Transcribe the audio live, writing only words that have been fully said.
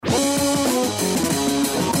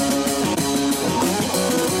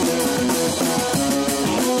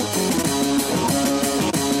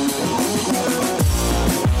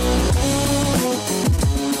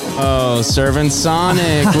Serving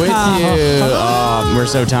Sonic with you. Oh, we're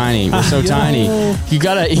so tiny. We're so tiny. You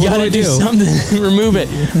gotta do something. Remove it.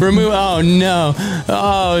 Oh no.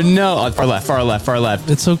 Oh, far left.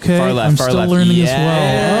 It's okay. Far left. I'm far still left. learning as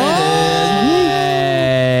well.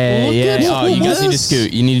 Yeah. Oh, you guys need to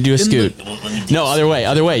scoot. You need to do a scoot. No, other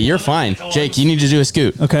way. You're fine. Jake, you need to do a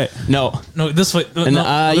scoot. Okay. No, this way. And,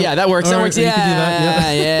 yeah, that works. Or you can do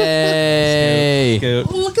that, Yay. Scoot.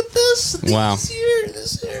 Oh, look at this. Wow. This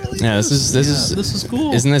here. Yeah, this is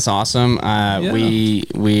cool. Isn't this awesome?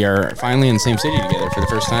 We are finally in the same city together for the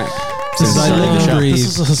first time since I starting the live show. and breathe. This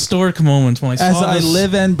is a historic moment when I As saw I this,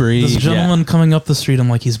 live and breathe. this gentleman coming up the street. I'm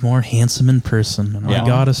like, he's more handsome in person, and Yeah. I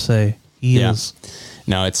gotta say, he Yeah. is.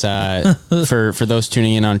 No, it's for those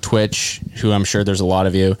tuning in on Twitch, who I'm sure there's a lot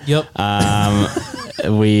of you. Yep.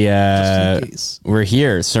 We're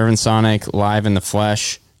here, Serving Sonic live in the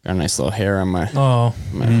flesh. Got a nice little hair on my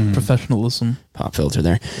Professionalism pop filter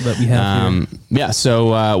there. that we have here. Yeah, so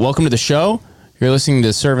welcome to the show. You're listening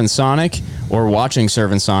to Serving Sonic or watching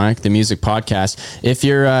Serving Sonic, the music podcast. If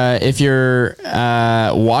you're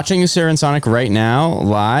watching Serving Sonic right now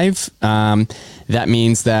live, that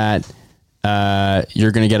means that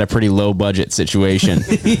you're going to get a pretty low budget situation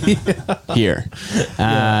here.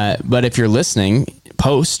 But if you're listening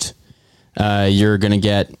post, you're going to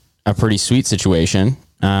get a pretty sweet situation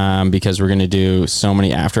because we're going to do so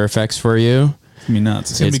many After Effects for you. It's gonna be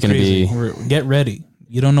nuts. It's going to be Get ready.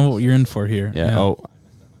 You don't know what you're in for here. Yeah. Oh.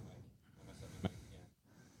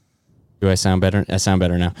 Do I sound better? I sound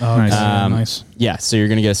better now. Oh, nice. Nice. Yeah. So you're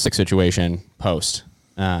gonna get a sick situation post.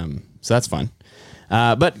 So that's fun.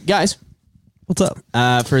 But guys, What's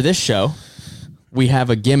up? for this show, we have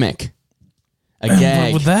a gimmick, a What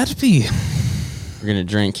gag. would that be? We're gonna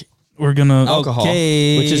drink We're gonna. alcohol,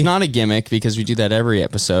 Okay. which is not a gimmick because we do that every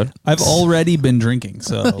episode. I've already been drinking,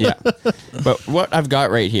 so Yeah. But what I've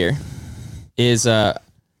got right here is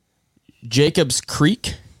Jacob's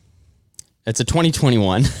Creek. It's a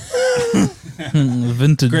 2021.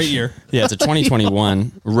 Vintage. great year. Yeah, it's a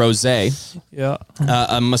 2021 rosé, Yeah.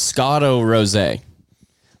 a Moscato rosé,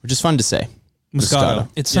 which is fun to say. Moscato.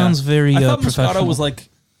 It sounds very I thought professional. Moscato was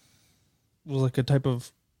like a type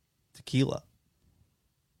of tequila.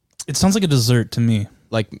 It sounds like a dessert to me.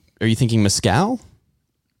 Like, are you thinking mezcal?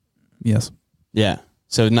 Yes, Yeah.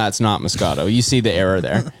 So it's not Moscato. You see the error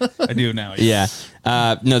there. I do now. Yeah.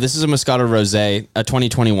 No, this is a Moscato rosé, a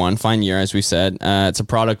 2021 fine year, as we said. It's a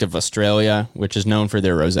product of Australia, which is known for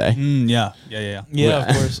their rosé. Yeah. Yeah,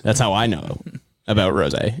 of course. That's how I know about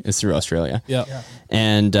rosé. Is through Australia. Yeah.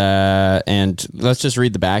 And let's just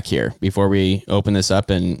read the back here before we open this up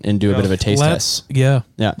and do a bit of a taste test. Yeah.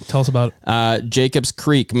 Yeah. Tell us about it. Jacob's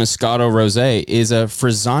Creek Moscato Rosé is a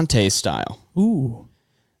Frizzante style. Ooh.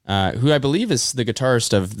 Who I believe is the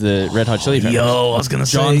guitarist of the Red Hot Chili Peppers. I was gonna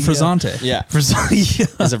John Frizzante. Yeah.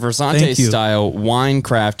 Yeah. Is a Frizzante Thank you. style wine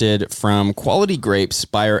crafted from quality grapes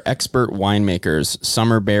by our expert winemakers,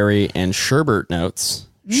 Summerberry and Sherbet notes.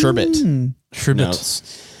 Sherbet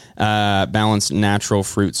notes. Balanced natural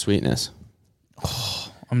fruit sweetness. I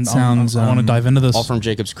want to dive into this. All from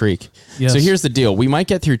Jacob's Creek. Yes. So here's the deal. We might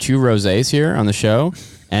get through 2 rosés here on the show,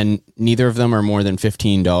 and neither of them are more than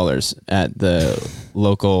 $15 at the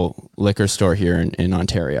local liquor store here in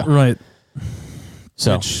Ontario. Right.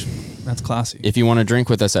 So That's classy. if you want to drink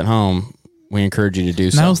with us at home, we encourage you to do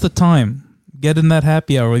so. Now's the time. Get in that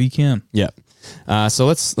happy hour while you can. Yeah. So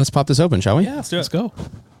let's pop this open, shall we? Yeah, let's do it. Let's go.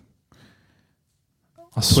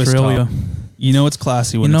 Twist Australia. top. You know it's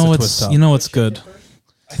classy You when know it's a it's twist top. you know it's good.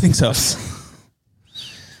 I think so.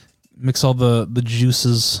 Mix all the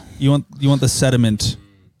juices. You want the sediment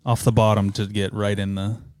off the bottom to get right in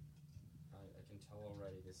the.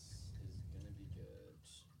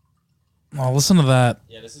 Oh, listen to that.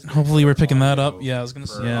 Yeah, this is Hopefully we're picking that up. Yeah, I was gonna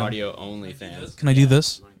for say. audio only fans. Can I do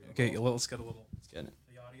this? Okay, well, let's get a little. Let's get it.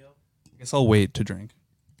 The audio. I guess I'll wait to drink.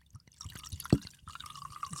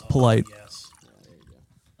 It's polite. Yes.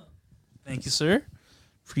 Thank you, sir.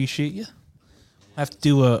 Appreciate you. I have to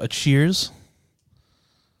do a cheers.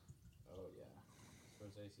 Oh yeah.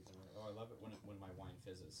 Rosé season. Oh, I love it when my wine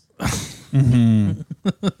fizzes.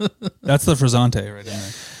 That's the Frizzante right in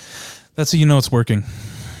there. That's how you know it's working.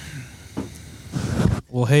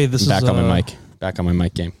 Well, hey, this Back is on my mic. Back on my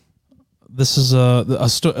mic game. This is a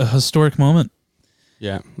historic moment.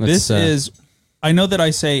 Yeah. This is. I know that I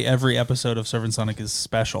say every episode of Serving Sonic is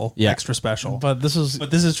special, Yeah. extra special, But this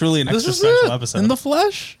is truly an this extra is special it. episode. In the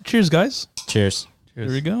flesh. Cheers, guys. Cheers. Here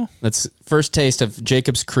we go. Let's first taste of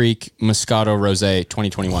Jacob's Creek Moscato Rosé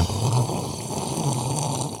 2021.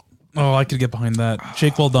 Oh, I could get behind that.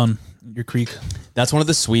 Jake, well done. Your creek. That's one of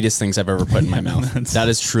the sweetest things I've ever put in my mouth. That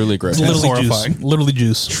is truly gross. It's literally horrifying. juice. Literally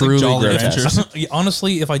juice. Truly Jolly grotesque. Ranchers.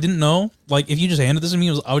 Honestly, if I didn't know, like if you just handed this to me,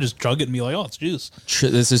 I would just chug it and be like, "Oh, it's juice."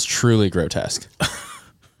 This is truly grotesque.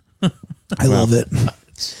 I love it.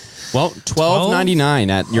 Well, $12.99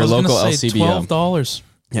 at your local LCBO. $12.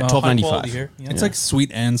 Yeah, $12.95. Yeah. It's like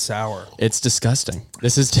sweet and sour. It's disgusting.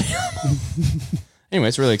 This is terrible.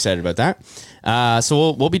 Anyways, really excited about that.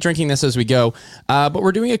 So we'll be drinking this as we go. But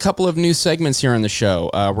we're doing a couple of new segments here on the show.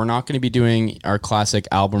 We're not going to be doing our classic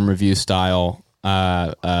album review style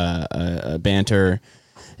banter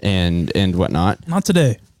and whatnot. Not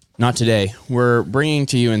today. Not today. We're bringing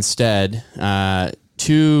to you instead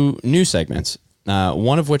 2 new segments.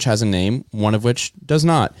 One of which has a name, one of which does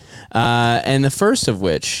not. And the first of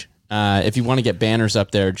which, if you want to get banners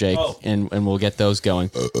up there, Jake, and we'll get those going.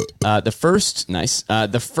 The first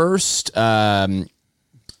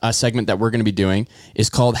segment that we're going to be doing is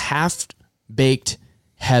called Half-Baked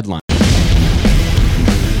Headlines.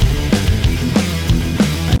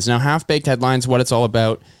 Now, Half-Baked Headlines, what it's all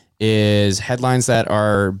about is headlines that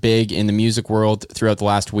are big in the music world throughout the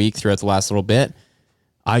last week, throughout the last little bit.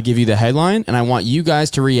 I give you the headline, and I want you guys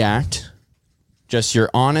to react, just your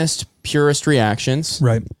honest, purest reactions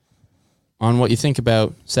Right. on what you think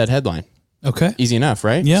about said headline. Okay. Easy enough,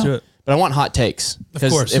 right? Yeah. Let's do it. But I want hot takes. Of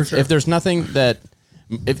course, for If there's nothing that...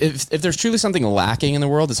 If there's truly something lacking in the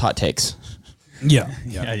world, it's hot takes. Yeah.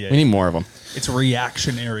 We need more of them. It's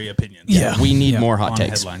reactionary opinions. Yeah. We need more hot On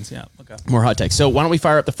takes. headlines. Yeah. Okay. More hot takes. So why don't we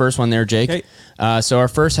fire up the first one there, Jake? Okay. So our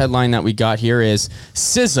first headline that we got here is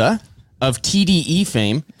SZA of TDE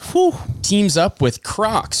fame teams up with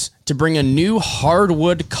Crocs to bring a new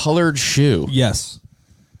hardwood colored shoe. Yes.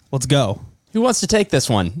 Let's go. Who wants to take this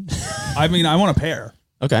one? I mean, I want a pair.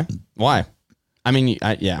 Okay. Why? I mean,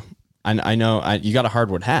 I know you got a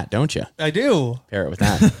hardwood hat, don't you? I do. Pair it with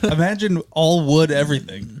that. Imagine all wood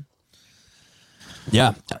everything.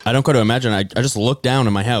 Yeah. I don't go to imagine. I just look down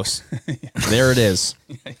in my house. There it is.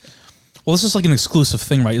 Well, this is like an exclusive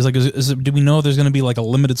thing, right? Is it? Do we know there's going to be like a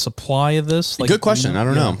limited supply of this? Like, Good question. I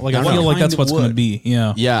don't know. Like I I don't feel know. like that's Kind of what's going to wood. be.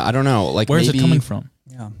 Yeah. Yeah, I don't know. Like, Where's maybe, it coming from?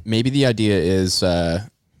 Yeah. Maybe the idea is that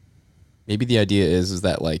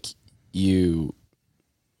like you,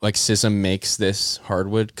 like SZA makes this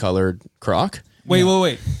hardwood colored Croc.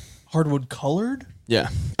 Wait. Hardwood colored? Yeah,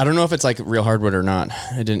 I don't know if it's like real hardwood or not.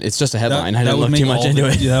 I didn't. It's just a headline. I didn't would look make too much all into the-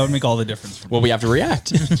 it. Yeah, that would make all the difference. For me. Well, we have to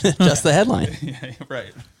react. Just the headline. Yeah,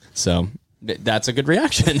 right. So that's a good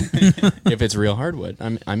reaction. If it's real hardwood,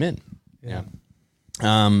 I'm in. Yeah.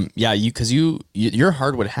 Because your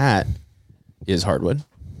hardwood hat is hardwood.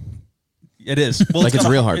 It is. Well, Like it's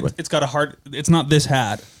real hardwood. It's got a hard. It's not this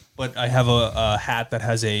hat, but I have a hat that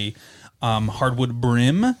has a hardwood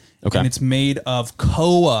brim. Okay. And it's made of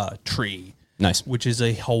koa tree. Nice. Which is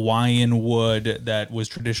a Hawaiian wood that was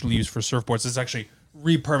traditionally used for surfboards. It's actually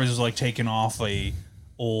repurposed. It's like taken off a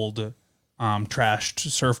old trashed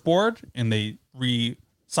surfboard, and they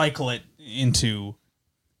recycle it into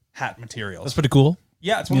hat materials. That's pretty cool.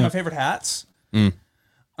 Yeah, it's one of my favorite hats.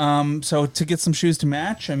 So to get some shoes to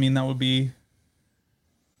match, I mean, that would be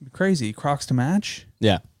crazy. Crocs to match.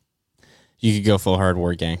 Yeah. You could go full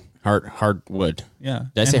hardwood gang. Hardwood. Yeah.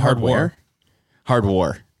 Did I say hardware?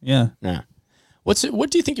 Hardwar. Yeah. Yeah. What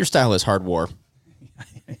do you think your style is? Hard war.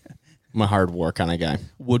 I'm a hard war kind of guy.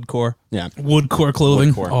 Wood core. Yeah, Wood core clothing.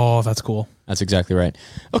 Wood core. Oh, that's cool. that's exactly right.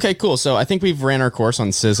 Okay, cool. So I think we've ran our course on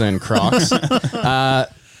SZA and Crocs.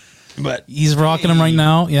 But He's rocking them right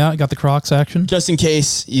now. Yeah, got the Crocs action. just in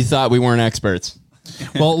case you thought we weren't experts,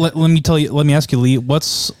 Well, let me ask you, Lee.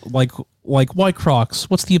 What's like why Crocs?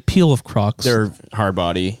 What's the appeal of Crocs? their hard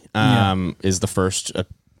body is the first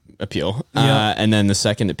appeal, Yeah. and then the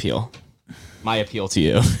second appeal. My appeal to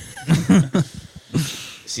you.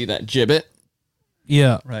 See that gibbet?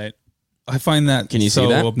 yeah. Right. I find that Can you so see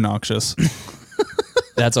that? obnoxious.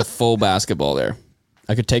 That's a full basketball there.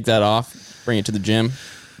 I could take that off, bring it to the gym,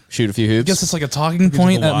 shoot a few hoops, I guess it's like a talking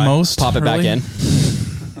point at lie. most. pop it back really. in.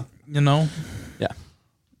 You know, Yeah.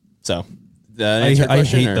 So, that answer your I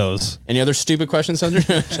question, hate or those. Any other stupid questions, Sandra?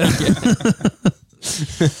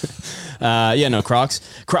 No, Crocs.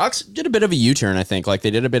 Crocs did a bit of a U-turn, I think. Like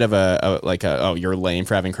they did a bit of oh, you're lame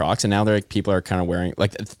for having Crocs, and now they're like, people are kind of wearing,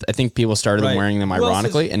 like, I think people started Right. wearing them Who else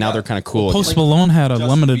ironically, is- and now yeah. they're kind of cool. Post Like, Malone had a Justin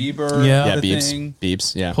limited. Bieber. Yeah. yeah, the Biebs, thing.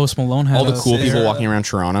 Biebs, yeah. Post Malone had All the cool people Sarah. walking around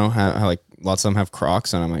Toronto, how like lots of them have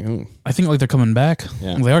Crocs, and I'm like, ooh. I think like they're coming back.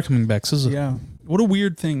 Yeah. They are coming back. SZA. Yeah. What a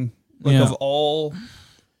weird thing. Like Yeah. of all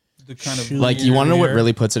the kind of Like, you want to know what weird-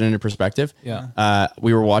 really puts it into perspective? Yeah.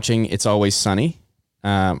 We were watching It's Always Sunny,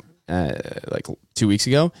 like 2 weeks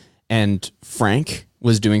ago, and Frank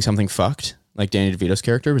was doing something fucked like Danny DeVito's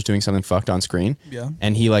character, was doing something fucked on screen. Yeah.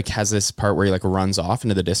 And he like has this part where he like runs off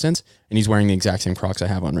into the distance, and he's wearing the exact same Crocs I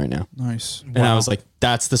have on right now. Nice. And I was like,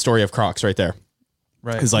 that's the story of Crocs right there.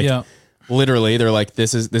 Right. Because like literally, they're like,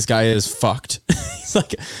 this guy is fucked. He's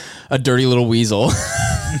like a dirty little weasel.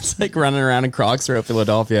 It's like running around in Crocs throughout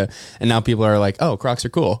Philadelphia, and now people are like, oh, Crocs are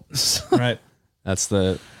cool. Right. That's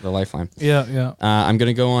the lifeline. Yeah. I'm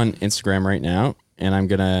gonna go on Instagram right now, and I'm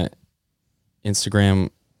gonna Instagram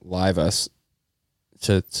live us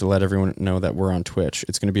to let everyone know that we're on Twitch.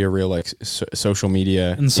 It's gonna be a real like social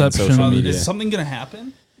media Inception. social media. Is something going to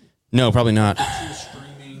happen? No, probably not.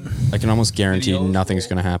 Streaming, I can almost guarantee Videos nothing's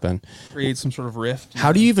gonna happen. create some sort of rift.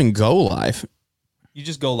 How do you even go live? You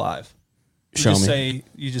just go live. You Show just me.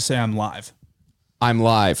 You just say I'm live. I'm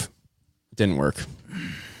live. Didn't work.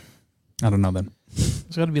 I don't know then.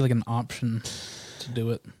 There's got to be like an option to do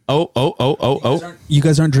it. Oh. You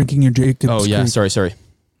guys aren't drinking your Jacob's Oh yeah, Creek. sorry.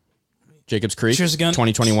 Jacob's Creek. Cheers again.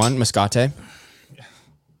 2021 Moscato.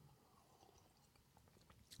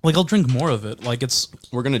 Like I'll drink more of it. Like it's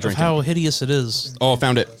We're gonna drink how it. hideous it is. Oh, I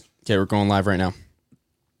found it. Okay, we're going live right now.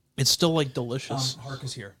 It's still like delicious. Hark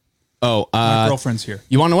is here. Oh, My girlfriend's here.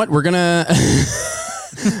 you want to know what? We're gonna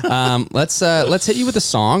let's hit you with a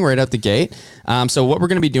song right out the gate. So what we're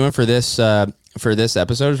gonna be doing for this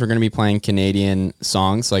episode is we're gonna be playing Canadian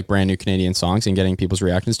songs, like brand new Canadian songs, and getting people's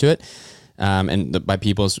reactions to it. By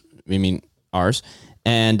people's, we mean ours.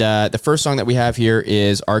 And the first song that we have here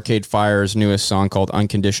is Arcade Fire's newest song called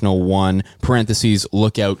Unconditional One, parentheses,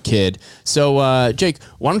 Lookout Kid. So, Jake,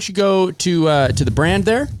 why don't you go to the brand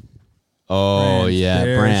there? Oh, yeah,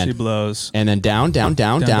 There brand. she blows. And then down. down,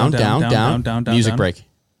 Music down. break.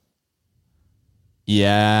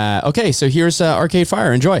 Yeah. Okay, so here's Arcade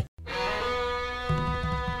Fire. Enjoy.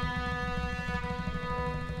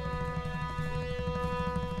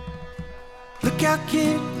 Look out,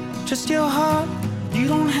 kid, trust your heart. You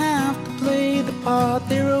don't have to play the part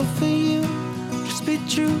they're all for you. Just be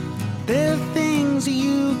true. There are things that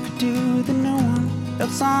you could do that no one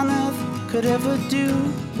else on earth could ever do.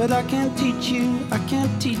 But I can't teach you, I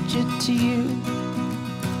can't teach it to you.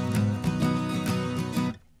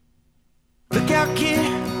 Look out, kid,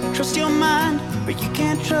 trust your mind, but you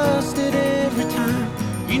can't trust it every time.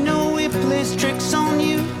 You know it plays tricks on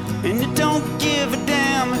you, and it don't give a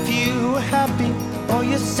damn if you are happy or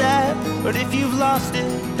you're sad. But if you've lost it,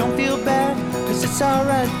 don't feel bad, 'cause it's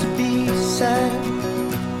alright to be sad.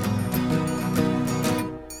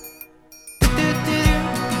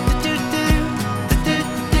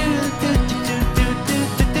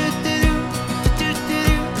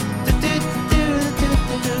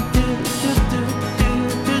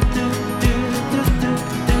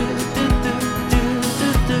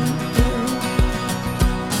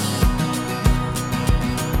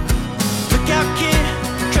 Look out, kid,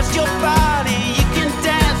 trust your body. You can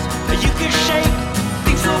dance, or you can shake.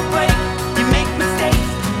 Things will break, you make mistakes,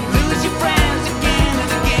 lose your friends again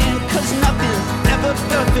and again. 'Cause nothing's ever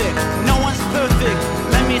perfect, no one's perfect.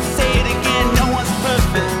 Let me say it again, no one's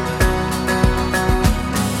perfect.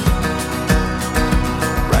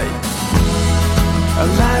 Right. A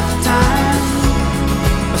lifetime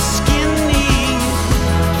of skin knees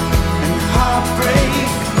and heartbreak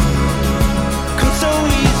comes so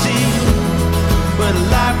easy. But a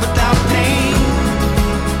life without pain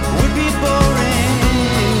would be boring.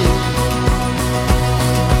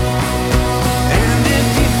 And if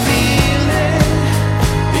you feel it,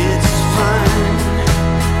 it's fine.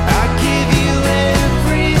 I give you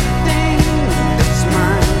everything that's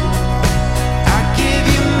mine. I give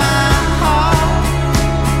you my heart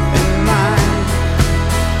and mind.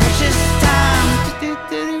 Precious time.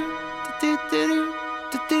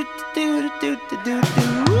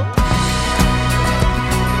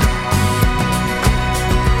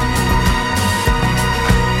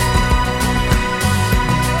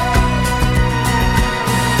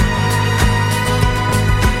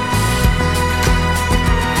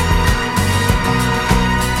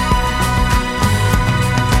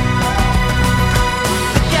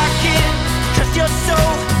 Yeah, kid, trust your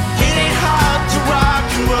soul. It ain't hard to rock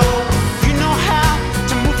and roll. You know how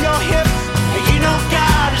to move your hips, and you know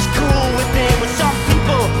God is cool with it. But some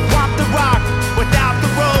people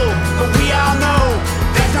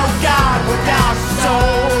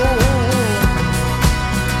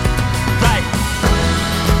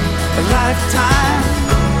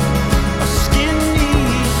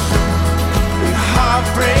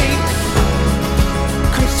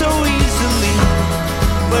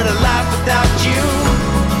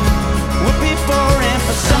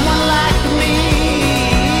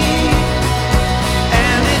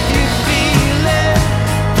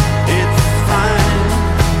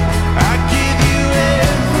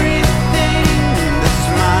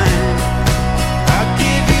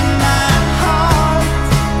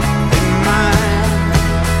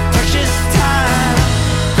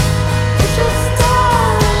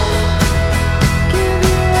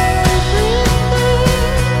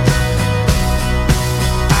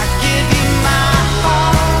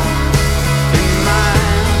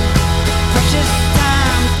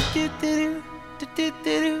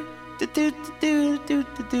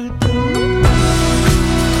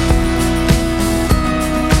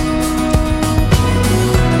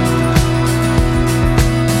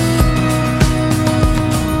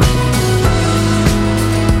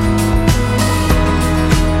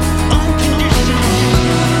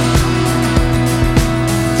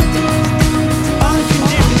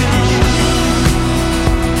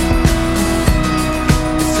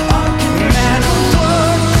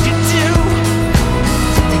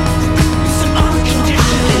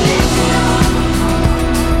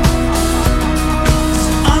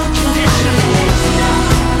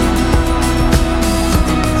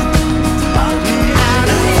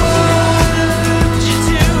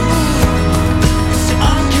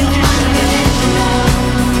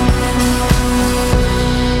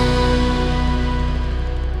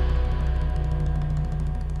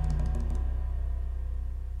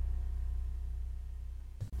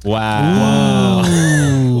Wow.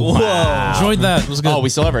 Whoa. Enjoyed that. It was good. Oh, we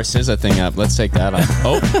still have our SZA thing up. Let's take that off.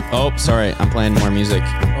 Oh, sorry. I'm playing more music.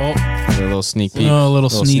 A little sneak peek. Oh, a little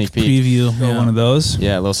sneak preview. Yeah. One of those.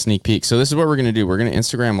 Yeah, a little sneak peek. So this is what we're going to do. We're going to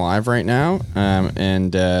Instagram Live right now,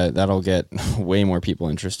 and that'll get way more people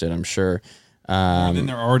interested, I'm sure. More than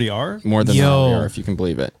there already are? More than there already are, if you can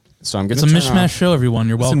believe it. So I'm going to It's a mishmash show, everyone.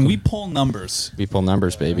 You're welcome. Listen, we pull numbers. We pull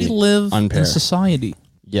numbers, baby. We live Unpair. in society.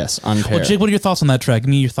 Yes, unpair. Well, Jake, what are your thoughts on that track? Give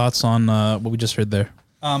me your thoughts on what we just heard there.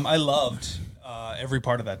 I loved every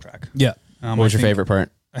part of that track. Yeah. What was your favorite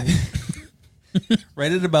part?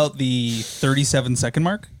 Right at about the 37-second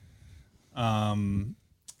mark,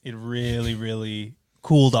 it really, really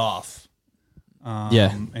cooled off.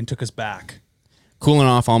 And took us back. Cooling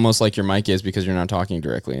off almost like your mic is because you're not talking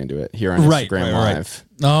directly into it here on Instagram Live.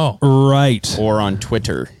 Oh. Right. Or on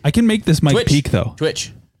Twitter. I can make this mic peak, though.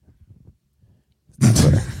 Twitch. Not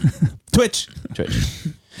Twitter. Twitch.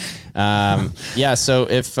 Yeah, so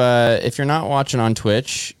if you're not watching on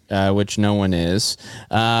Twitch, which no one is,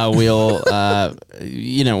 we'll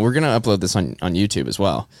we're gonna upload this on YouTube as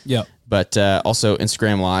well. Yeah. But also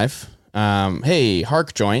Instagram Live. Hey,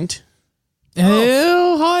 Hark joined.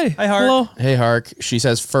 Oh, hi. Hi, Hark. Hello. Hey, Hark. She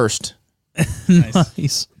says first.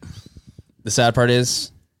 Nice. The sad part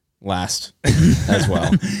is last as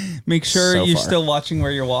well. Make sure So you're far. still watching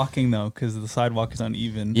where you're walking, though, because the sidewalk is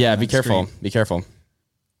uneven. Yeah, on be that careful. street. Be careful.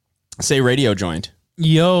 Say Radio joined.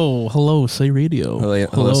 Yo, hello, say radio.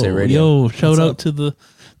 Hello, Say Radio. Yo, shout out to the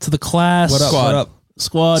class. What up? Squad. What up?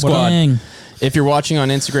 Squad. Squad. Gang. If you're watching on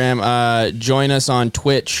Instagram, join us on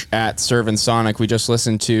Twitch at Servant Sonic. We just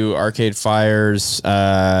listened to Arcade Fire's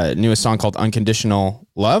newest song called Unconditional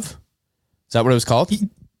Love. Is that what it was called?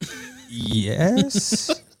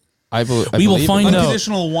 Yes. I We will believe it find was. out.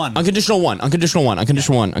 Unconditional one. Unconditional one. Unconditional one.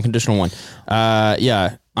 Unconditional one. Unconditional one.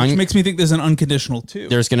 Yeah. Which makes me think there's an unconditional two.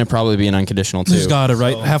 There's going to probably be an Unconditional 2. Just got it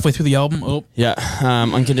right halfway through the album. Oh, Yeah,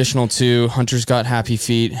 Unconditional 2. Hunter's got happy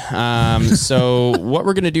feet. So what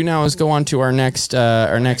we're gonna do now is go on to our next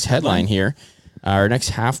headline here, our next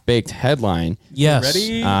half-baked headline. yes.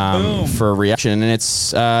 Ready? Boom. For a reaction, and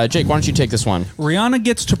it's Jake. Why don't you take this one? Rihanna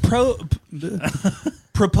gets to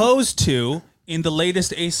propose to in the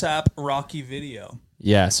latest ASAP Rocky video.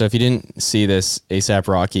 Yeah. So if you didn't see this, ASAP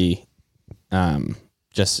Rocky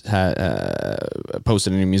just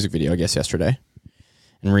posted a new music video, I guess yesterday,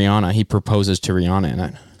 and Rihanna. He proposes to Rihanna in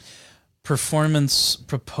it. Performance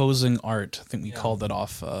proposing art. I think we called it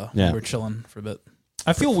off. Yeah. We were chilling for a bit.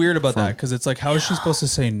 I feel weird about that because it's like, how is she supposed to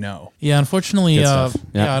say no? Yeah, unfortunately, Good stuff.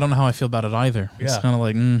 yeah, I don't know how I feel about it either. It's Yeah. kind of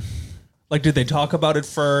like, Like, did they talk about it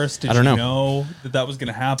first? Did I don't you know. that that was going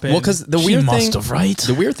to happen? Well, because the she weird must thing, have, right?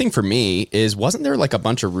 the weird thing for me is, wasn't there like a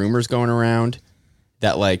bunch of rumors going around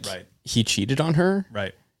that like Right. he cheated on her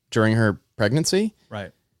Right, during her pregnancy?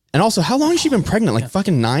 right. And also, how long has she been pregnant? Like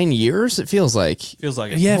fucking 9 years? It feels like. Feels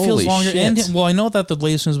like it. Yeah, it feels Holy longer. shit. And well, I know that the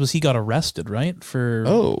latest news was he got arrested, right?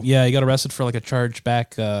 Yeah, he got arrested for like a charge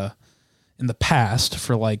back in the past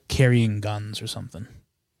for like carrying guns or something.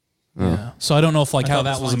 Yeah. So I don't know if like I how thought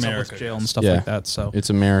that this was was America, jail and yes. stuff Yeah. like that. So, It's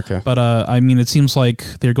America. but I mean, it seems like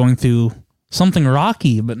they're going through something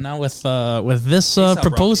rocky. But now with this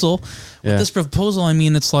proposal, Yeah. with this proposal, I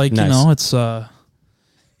mean, it's like Nice. you know,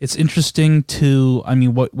 it's interesting to. I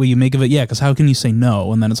mean, what you make of it? Yeah, because how can you say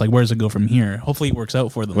no? And then it's like, where does it go from here? Hopefully, it works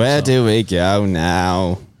out for them. Where so. do we go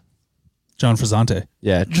now? John Frusciante.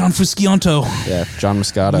 Yeah, John Frusciante? yeah, John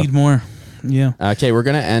Moscato. Need more. Yeah. Okay, we're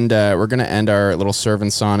gonna end our little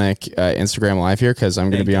Servant Sonic Instagram live here because I'm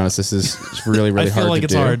gonna be honest, this is really I feel hard like to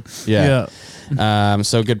it's do. hard. Yeah.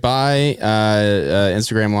 So goodbye,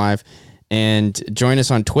 Instagram live, and join us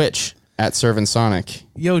on Twitch. at Servant Sonic.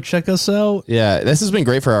 Yo, check us out. Yeah, this has been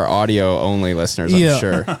great for our audio only listeners, I'm Yeah.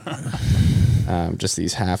 sure. Just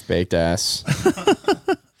these half baked ass.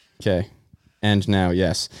 Okay. And now,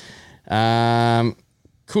 yes.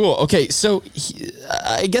 Cool. Okay, so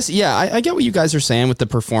I guess, yeah, I get what you guys are saying with the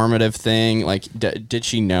performative thing. Like, did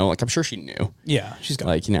she know? Like, I'm sure she knew. Yeah, she's got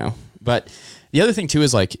Like, you know. But the other thing, too,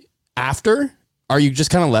 is like, after, are you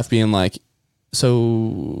just kind of left being like,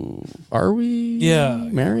 so are we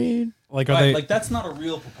married? like, are they Like, that's not a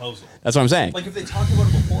real proposal. That's what I'm saying. Like, if they talk about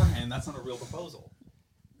it beforehand, that's not a real proposal.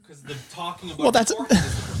 Because the talking about Well, it beforehand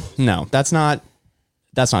is the proposal. No,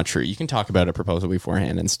 that's not true. You can talk about a proposal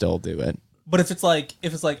beforehand and still do it. But if it's like,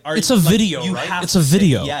 are It's you, a like, video, you right? have It's to a say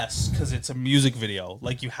video. yes, because it's a music video.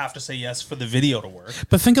 Like, you have to say yes for the video to work.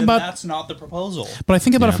 But think Then about- that's not the proposal. But I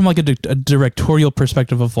think about it from like a directorial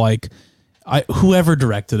perspective of like, whoever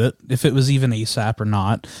directed it, if it was even ASAP or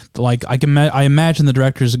not, like I imagine the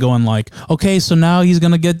directors going like, okay, so now he's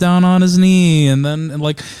gonna get down on his knee, and then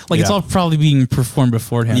it's Yeah. all probably being performed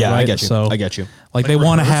beforehand. Yeah, right? I get you. So I get you. Like they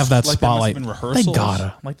want to have that Like, there must have spotlight. been They rehearsals.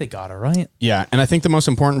 gotta, right? Yeah, and I think the most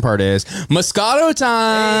important part is Moscato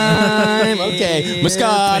time. Okay,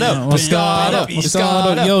 Moscato,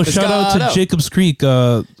 Moscato. Yo, shout out to Moscato. Jacobs Creek.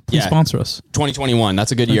 Please Yeah. sponsor us. 2021.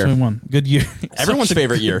 That's a good year. 2021. Good year. Everyone's Such a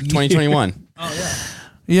favorite good year. 2021.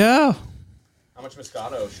 Yeah. How much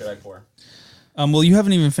Moscato should I pour? Well, you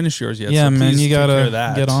haven't even finished yours yet. Yeah, so man, please you take care gotta of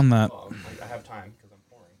that. get on that. I have time because I'm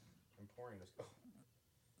pouring. I'm pouring this.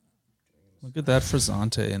 Look at that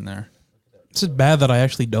frizzante in there. It's just bad that I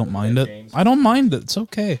actually don't mind it. I don't mind it. It's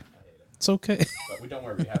okay. It's okay. But we don't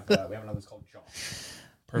worry. We have another one called Josh.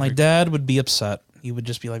 My dad would be upset. He would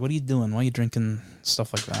just be like, "What are you doing? Why are you drinking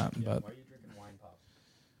stuff like that?" But Why are you drinking wine pop?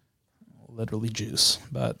 literally juice.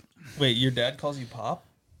 But Wait, your dad calls you Pop?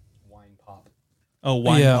 Wine pop. Oh,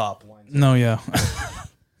 wine Yeah. Pop. no, yeah.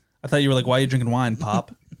 I thought you were like, why are you drinking wine,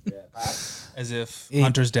 Pop? Yeah, pop. As if Hey,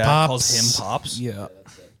 Hunter's dad calls Pops. him Pops. Yeah.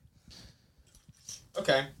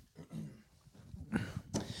 Okay.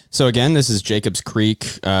 So again, this is Jacobs Creek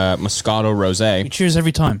Moscato Rosé. Cheers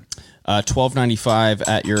every time. $12.95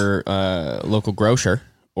 at your local grocer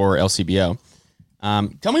or LCBO.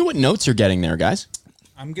 Tell me what notes you're getting there, guys.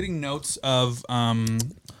 I'm getting notes of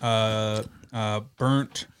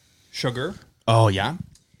burnt sugar Oh yeah,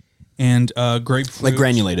 and grapefruit. like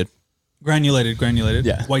granulated. Granulated.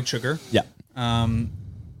 Yeah. White sugar. Yeah, Um,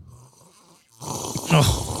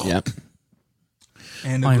 yeah.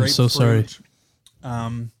 and a I'm so sorry.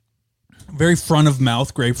 Very front of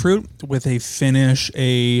mouth grapefruit with a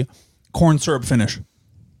corn syrup finish.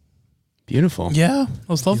 Beautiful. Yeah, that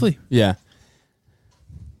was lovely. Yeah.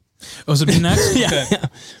 Oh, is it me next? Okay.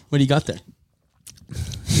 What do you got there?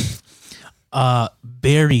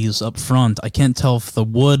 Berries up front. I can't tell if the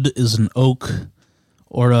wood is an oak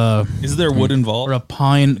or a Is there wood involved? or a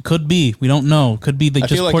pine. Could be. We don't know. Could be they I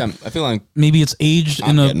just feel poured- like maybe it's aged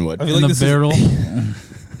I'm in a getting wood. I feel in like a this is- barrel.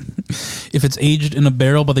 If it's aged in a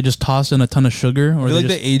barrel, but they just toss in a ton of sugar, or I feel like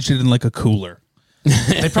they, they aged it in like a cooler.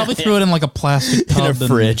 they probably threw it in like a plastic tub in a and-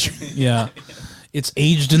 fridge. Yeah, it's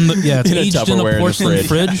aged in the it's In a aged in Tupperware in a the porcelain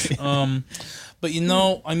fridge. fridge. But you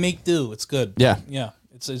know, I make do. It's good. Yeah. yeah.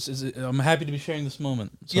 It's I'm happy to be sharing this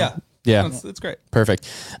moment. So. Yeah. Yeah. That's great. Perfect.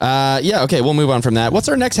 Yeah. Okay. We'll move on from that. What's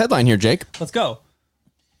our next headline here, Jake? Let's go.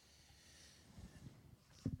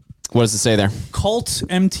 What does it say there?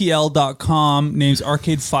 CultMTL.com names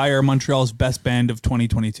Arcade Fire Montreal's best band of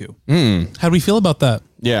 2022. How do we feel about that?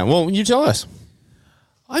 Yeah. Well, you tell us.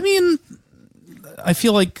 I mean, I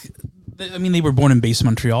feel like, they were born and based in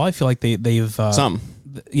Montreal. I feel like they've Some.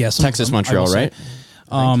 yeah, some Texas, of them, I Montreal, will say.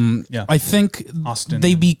 right? Yeah. I think Austin.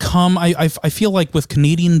 they become. I feel like with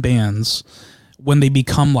Canadian bands, when they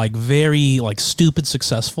become like very like stupid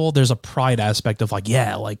successful, there's a pride aspect of like,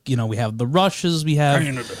 yeah, like, you know, we have the Rushes, we have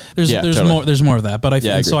there's Yeah, totally. there's more of that. But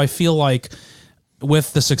Yeah, I so agree. I feel like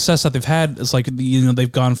with the success that they've had, it's like, you know,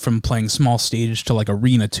 they've gone from playing small stage to like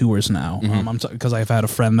arena tours now. Mm-hmm. Because I've had a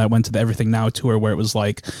friend that went to the Everything Now tour where it was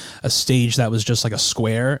like a stage that was just like a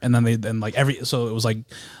square, and then so it was like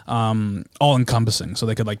all encompassing, so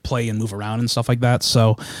they could like play and move around and stuff like that.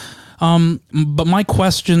 So, but my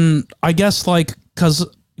question, I guess, like, because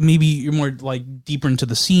maybe you're more like deeper into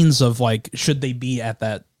the scenes of like, should they be at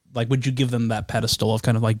that? Like, would you give them that pedestal of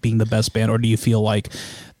kind of like being the best band, or do you feel like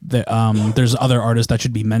that there's other artists that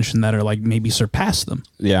should be mentioned that are like maybe surpass them?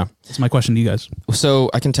 Yeah. That's my question to you guys. So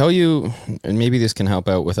I can tell you, and maybe this can help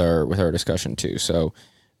out with our discussion too. So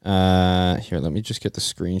here, let me just get the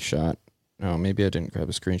screenshot. Oh, maybe I didn't grab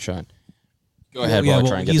a screenshot. Go ahead while I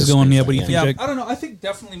try and get he's this going. Yeah, screenshot. what do you think, Yeah, Jake? I don't know. I think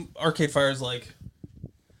definitely Arcade Fire is like,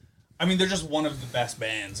 I mean, they're just one of the best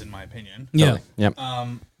bands in my opinion. Yeah. Yep.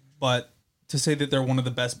 but to say that they're one of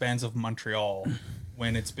the best bands of Montreal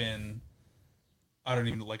when it's been, I don't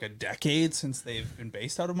even like a decade since they've been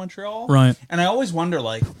based out of Montreal. Right. And I always wonder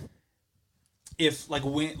like if like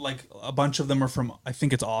a bunch of them are from, I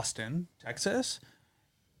think it's Austin, Texas.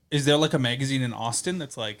 Is there like a magazine in Austin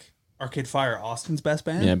that's like Arcade Fire, Austin's best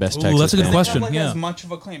band? Yeah, best Ooh, Texas that's a good band. question. They have, like, Yeah. as much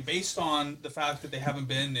of a claim based on the fact that they haven't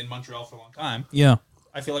been in Montreal for a long time. Yeah.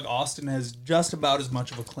 I feel like Austin has just about as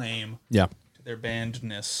much of a claim Yeah, to their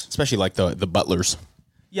bandness. especially like the Butlers.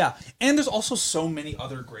 Yeah, and there's also so many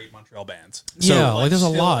other great Montreal bands. Yeah, like, there's a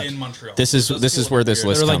still lot. in Montreal. This is It does this feel is a where little this weird.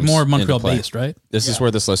 list They're like comes more into Montreal play. based, right? This is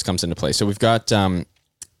where this list comes into play. So we've got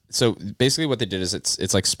so basically what they did is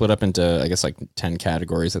it's like split up into I guess like 10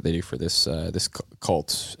 categories that they do for this this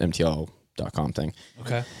cult MTL.com thing.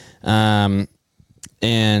 Okay.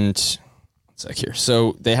 And one sec here.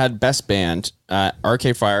 So they had best band,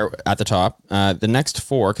 Arcade Fire at the top. The next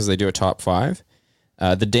 4, because they do a top 5,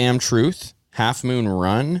 The Damn Truth, Half Moon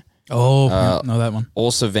Run, Oh, yeah, know that one.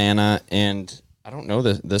 Old Savannah, and I don't know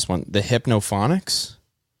this one, The Hypnophonics.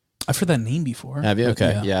 I've heard that name before. Have you? but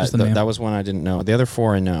Okay. Yeah, just the name. that was one I didn't know. The other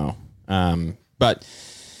 4 I know. But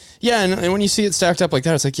yeah, and when you see it stacked up like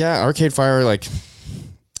that, it's like, yeah, Arcade Fire, like,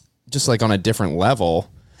 just like on a different level.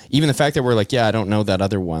 Even the fact that we're like, yeah, I don't know that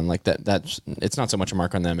other one, like that's it's not so much a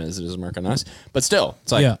mark on them as it is a mark on us. But still,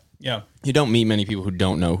 it's like, Yeah. Yeah, you don't meet many people who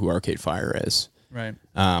don't know who Arcade Fire is. right.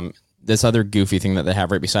 This other goofy thing that they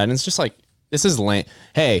have right beside, and it's just like, this is lame.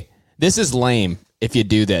 Hey, this is lame if you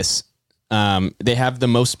do this. They have the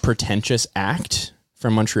most pretentious act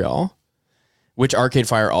from Montreal, which Arcade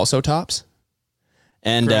Fire also tops.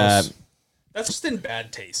 And Gross. That's just in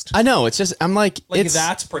bad taste. I know, it's just, I'm like it's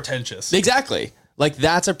That's pretentious. exactly like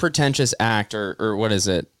that's a pretentious act, or what is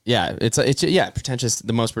it? Yeah, it's pretentious.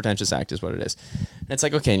 The most pretentious act is what it is. And it's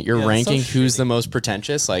like, okay, you're Yeah, it's ranking so who's shitty. the most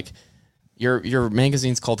pretentious. Like your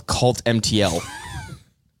magazine's called Cult MTL.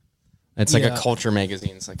 It's like Yeah. a culture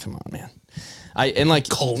magazine. It's like, come on, man.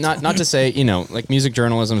 Not to say, you know, like music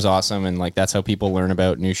journalism is awesome and like that's how people learn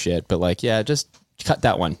about new shit, but like, yeah, just cut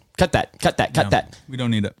that one. Cut that. We don't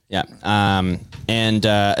need it. Yeah. And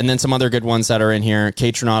then some other good ones that are in here.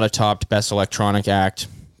 Kaytranada topped Best Electronic Act.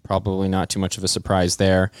 Probably not too much of a surprise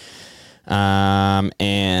there.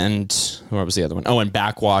 And what was the other one? Oh, and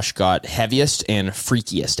Backwash got Heaviest and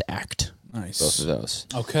Freakiest Act. Nice. Both of those.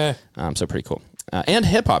 Okay. So pretty cool. And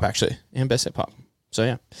hip hop actually, and best hip hop. So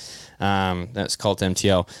yeah, that's called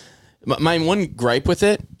MTL. My one gripe with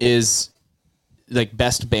it is like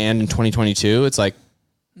best band in 2022. It's like,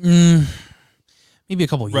 Maybe a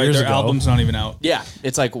couple Right, years their ago. album's not even out. yeah,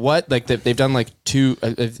 it's like what? Like they've done like 2.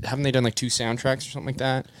 Haven't they done like 2 soundtracks or something like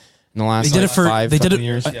that in the last? They did like, it for 5 they did couple it.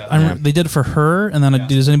 years. I remember they did it for Her, and then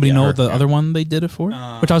does anybody know the other one they did it for?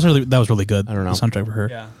 Which was really good. I don't know. The soundtrack for Her.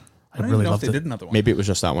 Yeah. I don't really even know if loved they it. did another one. Maybe it was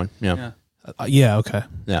just that one. Yeah. Yeah. Okay.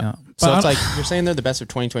 Yeah. But So I it's don't- like you're saying they're the best of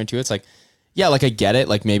 2022. It's like, yeah, like I get it.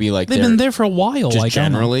 Like maybe like they've they're been there for a while. just like I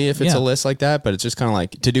don't know. generally if it's Yeah. a list like that, but it's just kind of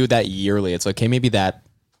like to do that yearly. It's like, okay, maybe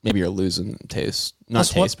you're losing taste. Not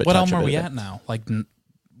Plus, taste, but what touch album of are we it. at now? Like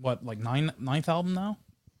ninth album now,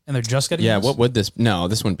 and they're just getting. Yeah. this? What would this? No,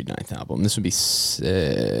 this wouldn't be 9th album. This would be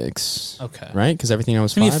 6. Okay. Right? Because everything else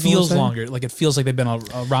was To me, 5. it feels longer. Like it feels like they've been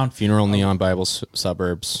around. Funeral, Neon Bible,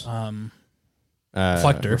 Suburbs,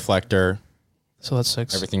 Reflector, So that's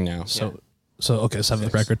 6. everything now. So okay,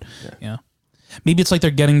 7th record. Yeah. Maybe it's like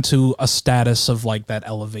they're getting to a status of like that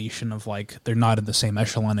elevation of like they're not in the same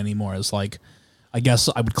echelon anymore as like I guess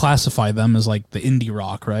I would classify them as like the indie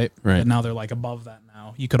rock, right? Right. But now they're like above that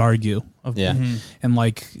now. You could argue. Yeah. And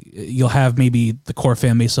like you'll have maybe the core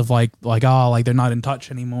fan base of like they're not in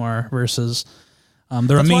touch anymore versus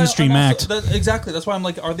they're a mainstream act. Exactly. That's why I'm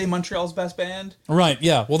like, are they Montreal's best band? Right,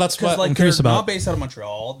 yeah. Well that's Because what like I'm curious they're about. not based out of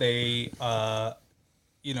Montreal. They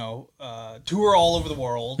tour all over the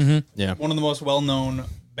world. Yeah. One of the most well-known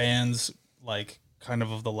bands, like kind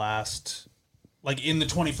of the last, like in the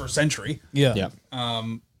 21st century. Yeah. Yeah.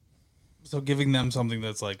 So giving them something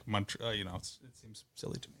that's like Montreal, it seems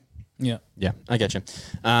silly to me. Yeah. Yeah. I get you.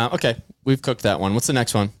 Okay. We've cooked that one. What's the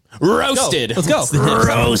next one? Roasted. Let's go.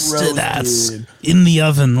 Roasted ass. In the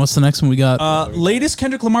oven. What's the next one we got? Latest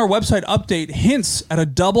Kendrick Lamar website update hints at a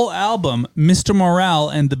double album, Mr. Morale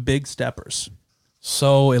and the Big Steppers.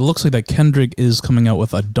 So it looks like that Kendrick is coming out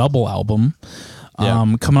with a double album,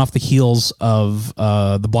 coming off the heels of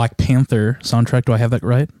the Black Panther soundtrack. Do I have that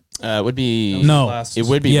right? It would be No. It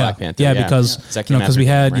would be yeah, Black Panther. Yeah, because That came because we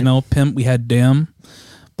after had him, right? Pimp, we had Damn,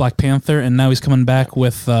 Black Panther, and now he's coming back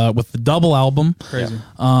with the double album Crazy.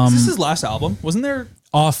 Is this his last album? Wasn't there?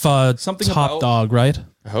 off Something Top about- Dog, right?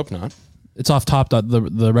 I hope not. It's off Top Dog,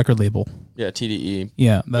 the record label. Yeah, TDE.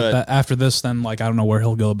 Yeah, But- that after this, then like I don't know where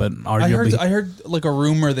he'll go, but arguably, I heard like a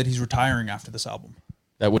rumor that he's retiring after this album.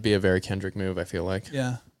 That would be a very Kendrick move, I feel like.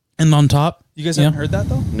 Yeah. and on top, You guys Yeah. haven't heard that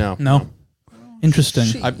though? No. no,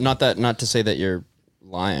 interesting. Not to say that you're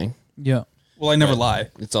lying. Yeah, Well, I never lie.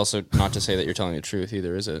 It's also not to say that you're telling the truth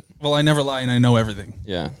either, is it? Well, I never lie and I know everything.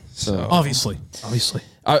 Yeah. So, obviously.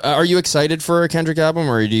 are you excited for a Kendrick album,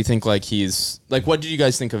 or do you think like he's like? What did you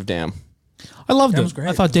guys think of Damn? I loved Damn's it. great.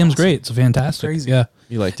 I thought Damn's great. It's fantastic. Crazy. Yeah,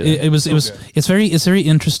 You liked it? it was good. it's very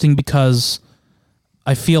interesting because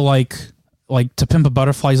I feel like To Pimp a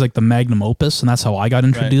Butterfly is like the magnum opus, and that's how I got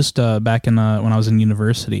introduced back in when I was in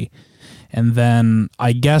university. And then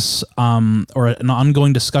I guess or an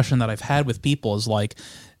ongoing discussion that I've had with people is like,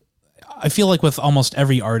 I feel like with almost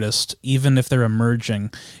every artist, even if they're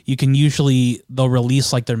emerging, you can they'll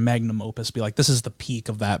release like their magnum opus, be like, this is the peak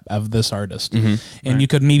of this artist, and you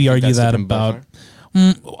could maybe argue that's the that Pimp a about.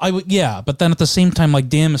 I would, yeah, but then at the same time, like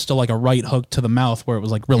Damn is still like a right hook to the mouth where it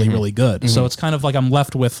was like really good. So it's kind of like I'm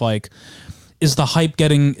left with like, is the hype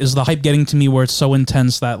getting to me where it's so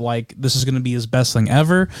intense that like this is going to be his best thing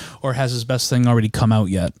ever, or has his best thing already come out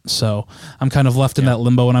yet? So I'm kind of left in that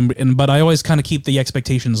limbo, and but I always kind of keep the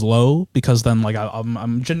expectations low because then like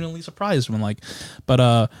I'm genuinely surprised when like, but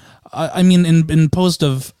I mean in post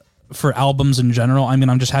of. For albums in general, I mean,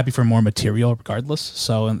 I'm just happy for more material regardless.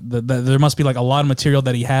 So there must be like a lot of material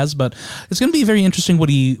that he has, but it's going to be very interesting what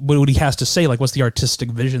he has to say. Like, what's the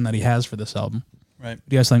artistic vision that he has for this album? Right. What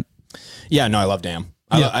do you guys think? Yeah, no, I love Damn.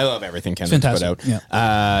 Yeah. I love everything Kendrick put out.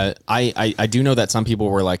 fantastic. I do know that some people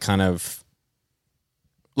were like kind of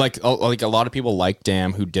like a lot of people like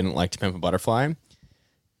Damn who didn't like To Pimp a Butterfly,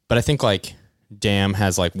 but I think like Damn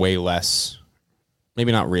has like way less,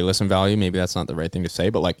 maybe not re-listen value, maybe that's not the right thing to say,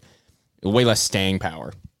 but like way less staying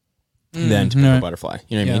power than To Pimp a right. Butterfly.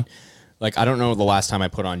 You know what I mean? Like I don't know the last time I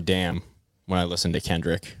put on Damn when I listened to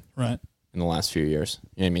Kendrick Right. in the last few years.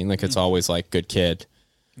 You know what I mean? Like it's always like Good Kid,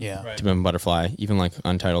 Yeah. Right. To Pimp a Butterfly, even like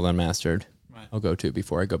Untitled Unmastered. I'll go to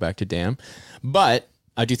before I go back to Damn. But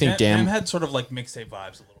I do think Damn Damn. had sort of like mixtape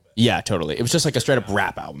vibes a little bit. Yeah, totally. It was just like a straight up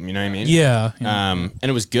rap album. You know what I mean? Yeah. And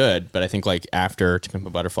it was good, but I think like after To Pimp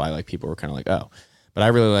a Butterfly, like people were kind of like, oh. But I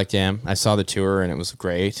really liked Damn. I saw the tour and it was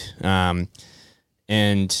great.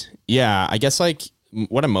 And yeah, I guess like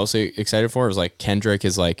what I'm mostly excited for is like Kendrick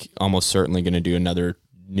is like almost certainly going to do another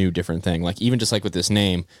new different thing. Like even just like with this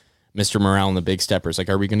name, Mr. Morale and the Big Steppers. Like,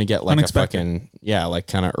 are we going to get like Unexpected. a fucking like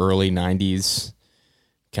kind of early '90s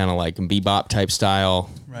kind of like bebop type style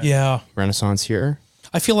Yeah. renaissance here?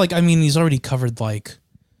 I feel like, I mean, he's already covered like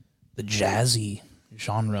the jazzy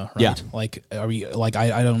genre, right? Yeah. Like, are we like,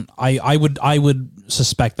 I would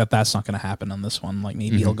suspect that that's not going to happen on this one. Like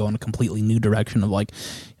maybe he'll go in a completely new direction of like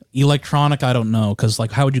electronic. I don't know. Cause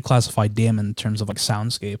like, how would you classify Damn in terms of like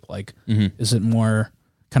soundscape? Like, is it more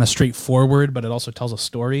kind of straightforward, but it also tells a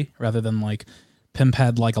story rather than like Pimp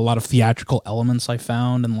had like a lot of theatrical elements I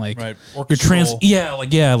found, and like Right. you're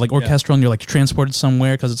like orchestral, and you're like transported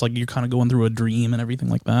somewhere because it's like you're kind of going through a dream and everything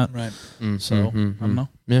like that. Right. So I don't know.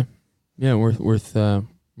 Yeah, worth thinking.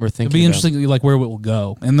 It'd be about. interesting, like where it will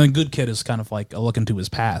go. And the Good Kid is kind of like a look into his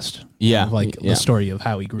past. Yeah, like yeah. the story of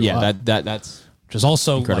how he grew Yeah, up. that's. which is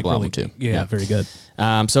also incredible like album really too. Yeah, Yeah. very good.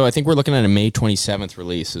 So I think we're looking at a May 27th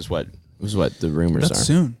release is what the rumors That's are.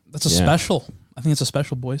 soon. That's a Yeah. special. I think it's a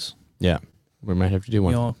special, boys. Yeah, we might have to do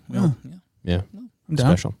one. We all, Yeah, I'm down.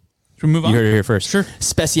 special. Should we move You on? heard it here first. Sure.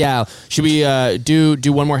 Special. Should we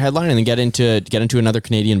do one more headline and then get into another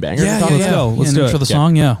Canadian banger? Yeah, to talk yeah, about? yeah. Go. Let's and do then it. for the Yeah.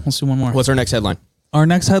 song, yeah. Let's do one more. What's our next headline? Our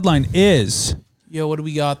next headline is Yo, what do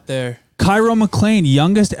we got there? Cairo McLean,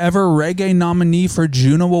 youngest ever reggae nominee for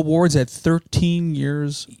Juno Awards at 13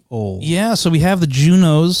 years old. Yeah, so we have the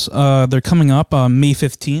Junos. They're coming up May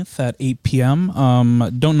 15th at 8 p.m.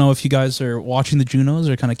 Don't know if you guys are watching the Junos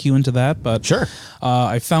or kind of cue into that, but Sure.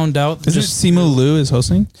 I found out. Is it Simu Liu is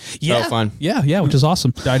hosting? Yeah, Oh, fun. Yeah, which is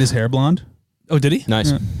awesome. Dyed his hair blonde. Oh, did he?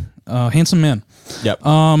 Nice. Handsome man. Yep.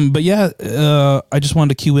 But yeah, I just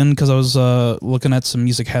wanted to cue in because I was looking at some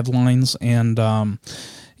music headlines, and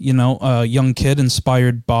a young kid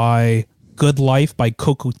inspired by "Good Life" by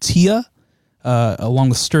Coco Tia, along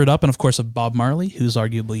with "Stirred Up," and of course of Bob Marley, who's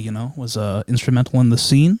arguably was instrumental in the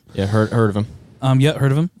scene. Yeah, heard of him. Yeah,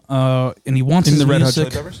 heard of him. And he wants In his the Red Hot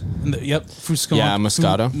music. Chili Peppers? Yep, Fusco. Yeah,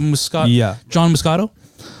 Moscato. Yeah. John Moscato.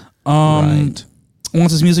 Right.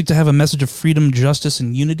 Wants his music to have a message of freedom, justice,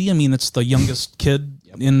 and unity. I mean, it's the youngest kid,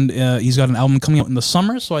 and he's got an album coming out in the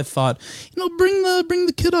summer. So I thought, bring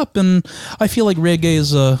the kid up. And I feel like reggae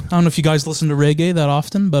is. I don't know if you guys listen to reggae that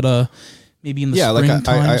often, but maybe in the Yeah, like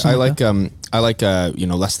springtime. or I something like that. I like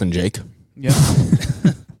Less Than Jake. Yeah.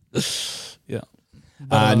 Yeah.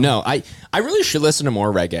 No, I really should listen to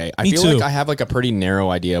more reggae. I Me feel too. like I have like a pretty narrow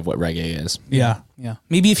idea of what reggae is. Yeah. Yeah.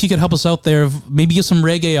 Maybe if you could help us out there, maybe get some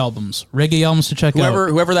reggae albums to check out.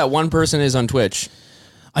 Whoever that one person is on Twitch.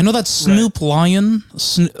 I know that Snoop Lion,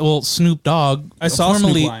 Snoop Dogg. I saw Snoop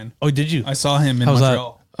formerly. Lion. Oh, did you? I saw him in How's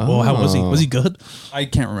Montreal. that? Oh, how was he? Was he good? I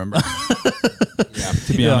can't remember.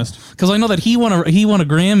 To be honest. Because I know that he won a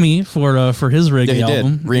Grammy for his reggae Yeah, he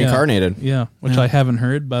album. did. Reincarnated. Yeah, which I haven't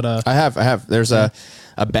heard, but I have. There's a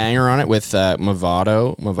banger on it with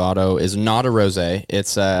Movado. Movado is not a rosé.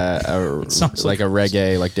 It's Sounds like a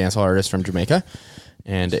reggae, like dancehall artist from Jamaica.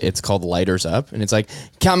 And it's called Lighters Up. And it's like,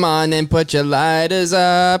 come on and put your lighters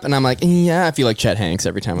up. And I'm like, yeah, I feel like Chet Hanks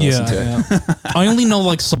every time I listen to it. yeah. I only know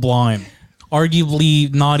like Sublime.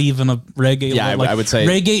 Arguably not even a reggae. Yeah, like, I would say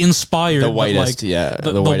reggae inspired. the but, whitest, like, yeah,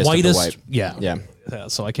 the the whitest of the whitest. white. Yeah. Yeah.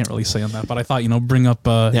 So I can't really say on that, but I thought bring up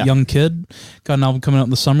Yeah. Young Kid. Got an album coming out in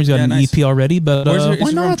the summer. He's got Yeah, an nice. EP already, but Where's why is he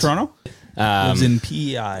from not? Toronto? Lives in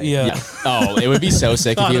PEI. Yeah. Yeah. Oh, it would be so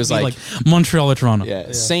sick if he was Gotta like, be Montreal or Toronto.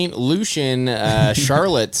 yeah, St. Lucian,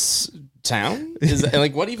 Charlotte's town. Is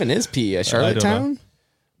like what even is PEI? Charlotte don't know. town?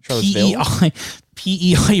 Charlottesville?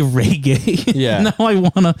 PEI reggae. Yeah. Now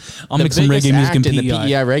I'll make some reggae music in in the PEI.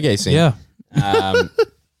 PEI reggae scene. Yeah.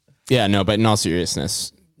 Yeah, no, but in all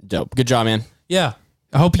seriousness, dope. Good job, man. Yeah.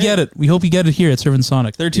 I hope you get it. We hope you get it here at Servant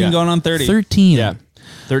Sonic. 13 Yeah. going on 30. 13. Yeah.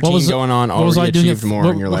 13 was- going on, What was I already doing? achieved more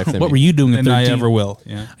in your life than What me. were you doing at And 13? I ever will.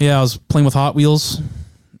 Yeah. Yeah, I was playing with Hot Wheels,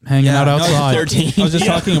 hanging out no, outside. 13. I was just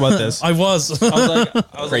talking about this. I was. I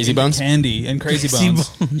was Crazy into Bones? Candy and Crazy Bones.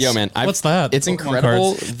 Yo, man. What's that? It's Pokemon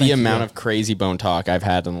incredible cards. the amount of Crazy Bone talk I've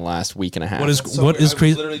had in the last week and a half. What is So what I is was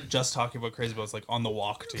crazy? literally just talking about Crazy Bones like on the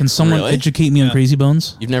walk to Can someone Really? educate me on Crazy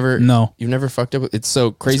Bones? You've never No. You've never fucked up with it's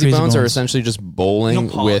so Crazy, Crazy Bones are Bones. essentially just bowling You know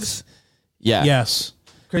Pogs? with Yes.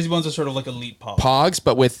 Crazy Bones are sort of like elite pop. Pogs,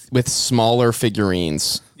 but with smaller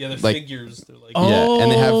figurines. Yeah, they're like- figures. They're like Yeah, and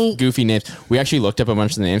they Oh. have goofy names. We actually looked up a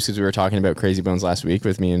bunch of the names because we were talking about Crazy Bones last week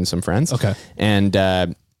with me and some friends. Okay. And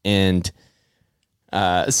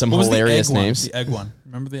some what was hilarious the egg names. One? The egg one.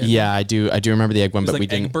 Remember the egg Yeah, I do remember the egg one, one? It was but we like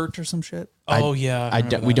didn't. Egbert or some shit. Oh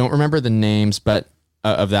yeah. We don't remember the names, but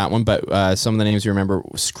of that one. But some of the names you remember.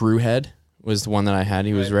 Screwhead was the one that I had.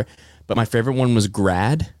 He was rare. But my favorite one was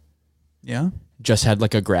Grad. Yeah. Just had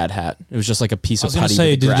like a grad hat. It was just like a piece I of was gonna putty.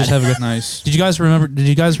 say, with did you grad. just have a Nice. Did you guys remember a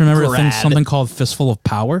thing, Grad. something called Fistful of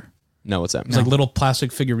Power? No, what's that? It's like little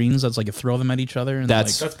plastic figurines that's like you throw them at each other and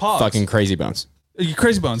That's like, That's Pogs. fucking Crazy Bones.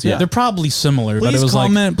 Crazy Bones. Yeah. they're probably similar, but it Please was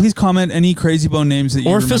comment. Please comment any Crazy Bone names that you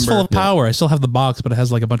or remember. Fistful of Power. I still have the box, but it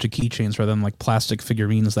has like a bunch of keychains rather than like plastic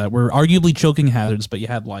figurines that were arguably choking hazards. But you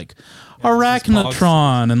had like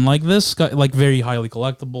Arachnotron and like this guy, like very highly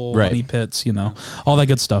collectible Right. honey pits, all that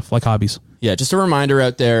good stuff, like hobbies. Yeah, just a reminder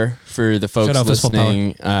out there for the folks Shout out Fistful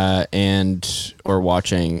listening and or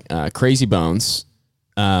watching Crazy Bones.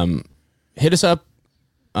 Hit us up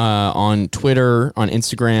on Twitter, on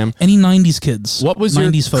Instagram. Any '90s kids? What was your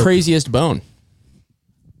 90s folk? craziest bone?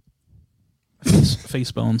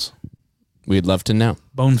 face bones? We'd love to know.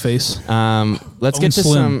 Bone face. Let's Bone get to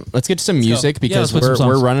Slim. let's get to some music because let's play some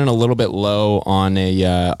we're songs. running a little bit low on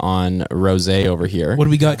on rosé over here. What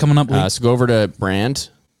do we got coming up? Lee? So go over to Brand.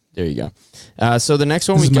 There you go. So the next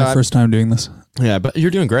one This we is my got. first time doing this. Yeah, but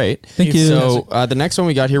you're doing great. Thank you. So the next one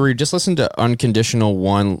we got here, we just listened to Unconditional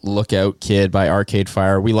One, Lookout Kid by Arcade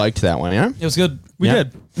Fire. We liked that one, yeah? It was good. We Yeah.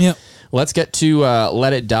 did. Yeah. Let's get to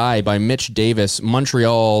Let It Die by Mitch Davis,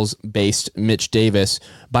 Montreal's based Mitch Davis,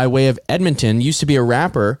 by way of Edmonton. Used to be a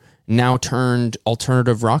rapper, now turned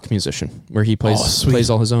alternative rock musician, where he plays sweet. plays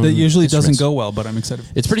all his own. That usually doesn't instruments. go well, but I'm excited.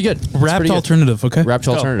 It's pretty good. It's Rapped pretty good. alternative. Okay. Rapped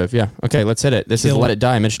Go. alternative, yeah. Okay, let's hit it. This is Kill Let it. It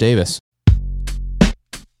Die, Mitch Davis.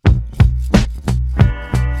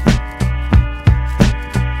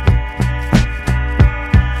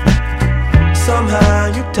 Somehow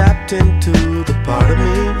you tapped into the part of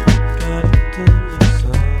me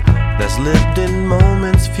that's lived in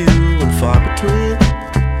moments few and far between.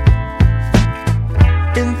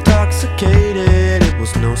 Intoxicated, it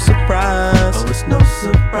was no surprise. Oh, it's no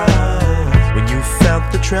surprise. When you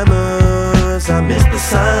felt the tremors, I missed the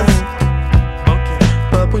signs.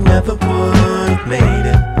 But we never would have made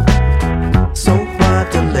it. So why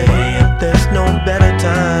delay it? There's no better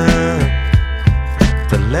time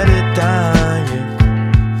to let it die, yeah.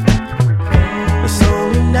 It's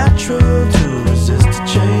only natural to resist the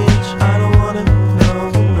change. I don't wanna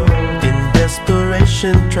know, no. In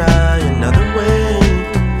desperation, try another way,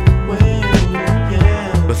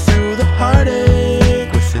 yeah. But through the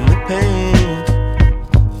heartache, within the pain,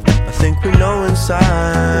 I think we know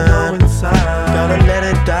inside, gotta let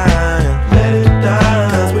it die,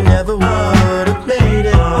 'cause we never would have made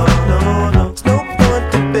it. No, no, it's no point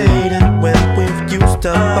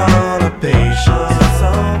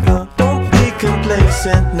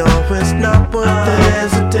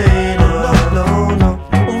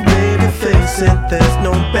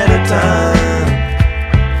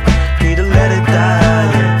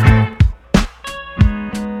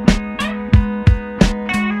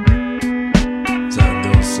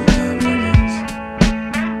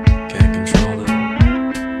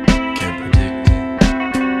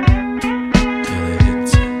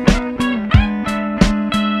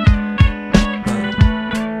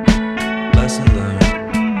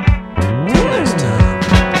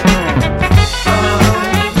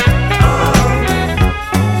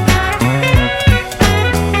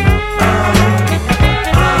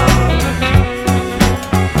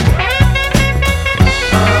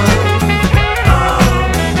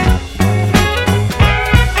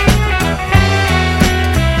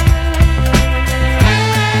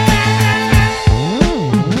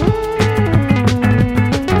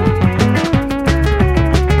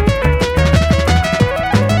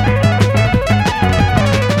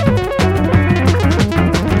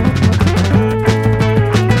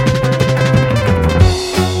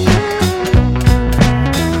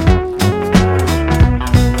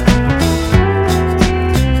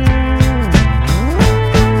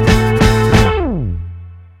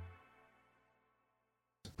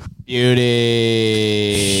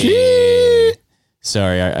Beauty.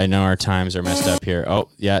 Sorry, I know our times are messed up here. Oh,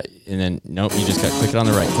 yeah. And then, nope, you just got to click it on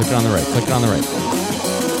the right. Click it on the right. Click it on the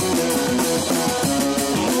right.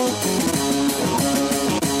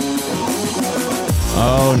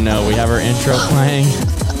 Oh, no. We have our intro playing.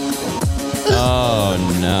 Oh,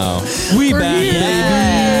 no. We back,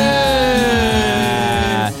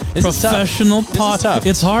 This is tough. Professional This is pod. tough.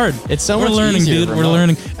 It's hard. It's so we're much learning, easier dude. We're remote.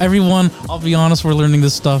 learning. Everyone, I'll be honest, we're learning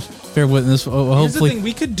this stuff. Bear witness. Here's the Hopefully, thing,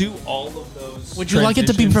 we could do all of those. would you like it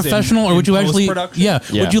to be transitions professional, or in would you actually? post-production? Yeah.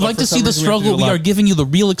 Yeah. Would you But like for to some see the reason we have to struggle? do a We lot. are giving you the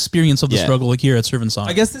real experience of the Yeah. struggle, like here at Servant I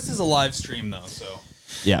Sonic. guess this is a live stream though, so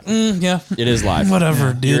Yeah. Yeah. It is live.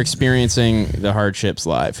 Whatever, dude. You're experiencing the hardships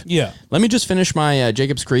live. Yeah. Let me just finish my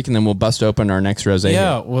Jacob's Creek, and then we'll bust open our next rosé.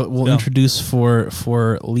 Yeah, here. we'll Yeah. introduce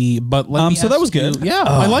for Lee, but let me so that ask was good. you- Yeah,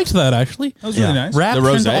 I liked that actually. that was really nice. Rap The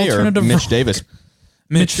turned to rosé or alternative Mitch rock. Davis.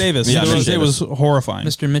 Mitch Davis. Yeah, the Mitch rosé was horrifying.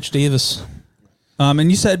 Mr. Mitch Davis.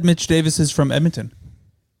 And you said Mitch Davis is from Edmonton.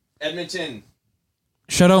 Edmonton.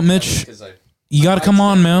 Shout out Mitch. You got to come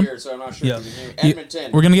on, man. So I'm not sure Yeah.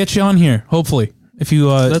 Edmonton. We're gonna get you on here, hopefully. If you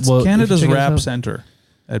That's well, if you Canada's check us rap out. center,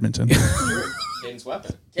 Edmonton. Caden's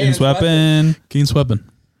Weapon. King's Weapon. Keen's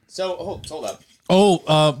Weapon. So hold up.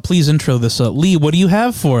 Oh, please intro this. Lee, what do you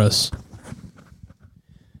have for us?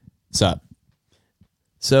 What's up?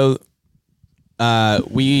 So,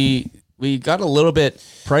 we got a little bit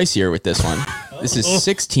pricier with this one. This is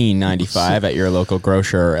 $16.95 at your local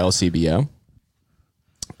grocer or LCBO.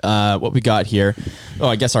 What we got here? Oh,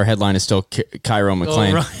 I guess our headline is still Cairo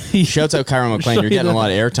McLean. right. Shouts out Cairo McLean. You're getting a lot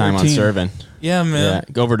of airtime on 13. Servant. Yeah, man.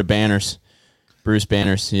 Yeah, go over to Banners, Bruce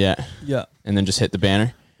Banners. Yeah, Yeah. and then just hit the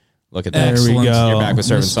banner. Look at that. Excellent. You're back with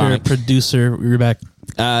Servant Mr. Sonic. Producer, we're back.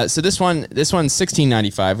 So this one's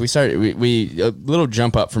 $16.95. We started we a little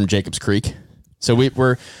jump up from Jacob's Creek. So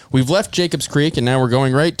we've left Jacob's Creek and now we're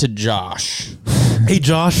going right to Josh. Hey,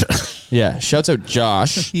 Josh. Yeah, shouts out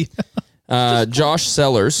Josh. Josh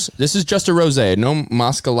Sellers. This is just a rosé, no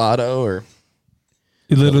Moscalato or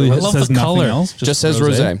It literally I love says the nothing color. else. just says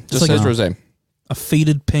rosé. Just like says a- rosé. A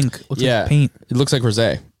faded pink. Looks Yeah, like paint. it looks like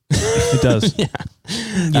rosé. It does.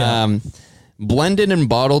 Blended and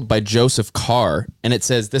bottled by Joseph Carr, and it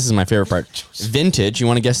says this is my favorite part. Vintage. You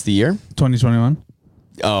want to guess the year? 2021.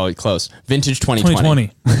 Oh, close. Vintage 2020.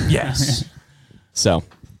 2020. Yes. So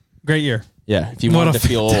Great year. yeah, if you What wanted a to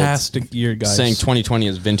feel old, fantastic year, guys. saying 2020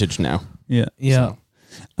 is vintage now. Yeah. Yeah.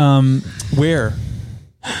 Where?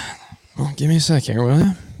 Well, give me a sec here,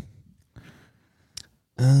 will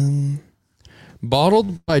you?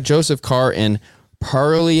 Bottled by Joseph Carr in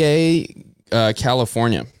Parlier,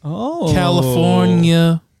 California. Oh.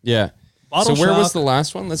 California. Yeah. Bottle so where was shop. the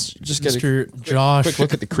last one? Let's just get a Mr. Josh. quick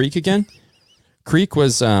look at the creek again. Creek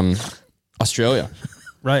was Australia.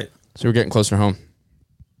 Right. So we're getting closer home.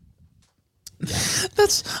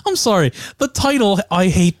 I'm sorry. The title, I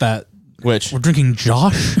hate that. Which? We're drinking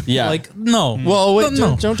Josh? Yeah. Like, no. Well, wait,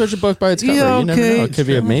 no. don't judge a book by its cover. Yeah, You never okay. know. It could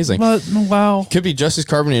be amazing. But, wow. Could be just as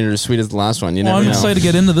carbonated or sweet as the last one. You Well, never I'm know. excited to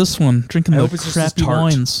get into this one. Drinking the hope it's just as crappy tart.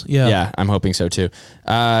 wines. Yeah. Yeah, I'm hoping so too.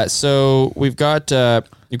 So we've got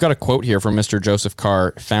you've got a quote here from Mr. Joseph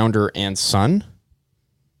Carr, founder and son.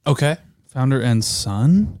 Okay. Founder and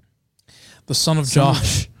son. The son of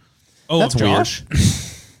Josh. Oh, That's Josh.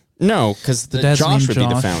 No, because the dad's Josh named would be the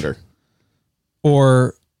Josh. founder.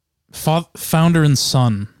 Or Founder and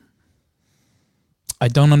son. I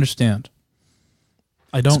don't understand.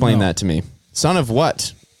 I don't Explain know. that to me. Son of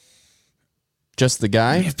what? Just the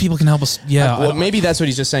guy? If people can help us. Yeah. Well, maybe that's what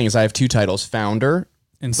he's just saying. Is I have two titles, founder,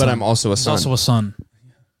 and but son. I'm also a He's son. also a son.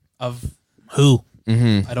 Of who?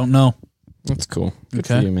 I don't know. That's cool. Good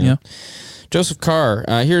Okay. for you, man. Yeah. Joseph Carr.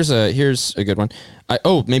 Here's a good one.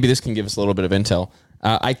 Maybe this can give us a little bit of intel.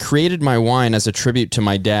 I created my wine as a tribute to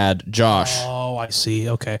my dad, Josh. Oh, I see.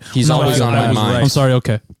 Okay. He's No, always I- on I my was mind. right. I'm sorry.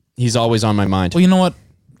 Okay. He's always on my mind. Well, you know what?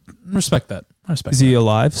 Respect that. I respect Is he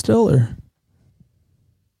alive still, or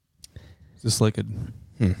is this like a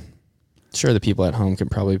Sure, the people at home can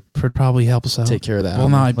probably that. Probably help us out. take care of that. Well,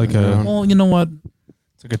 no, I, Like a- well, you know what?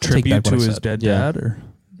 it's like a take back tribute to what I his said. dead Yeah. dad, or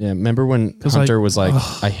Yeah, remember when 'Cause Hunter was like,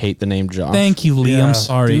 I hate the name Josh? Thank you, Lee. Yeah. I'm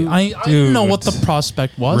sorry. Dude. I didn't know what the Dude.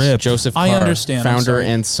 prospect was. Rip. Joseph Carr, I understand. I'm founder sorry.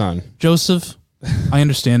 and son. Joseph, I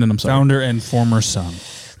understand, and I'm sorry. founder and former son.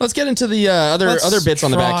 Let's get into the other Let's bits on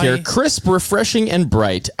the back try. here. Crisp, refreshing, and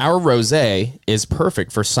bright. Our rosé is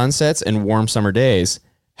perfect for sunsets and warm summer days.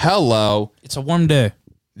 Hello. It's a warm day.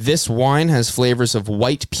 This wine has flavors of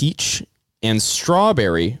white peach and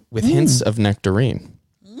strawberry with hints of nectarine.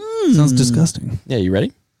 Sounds disgusting. Yeah, you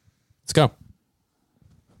ready? Let's go.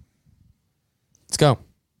 Let's go.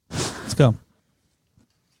 Let's go.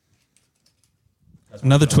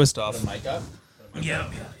 Another twist off.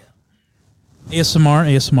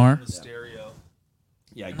 ASMR. Stereo.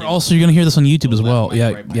 Yeah. Also, you're gonna hear this on YouTube as well.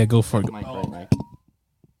 Yeah, yeah. Go for it.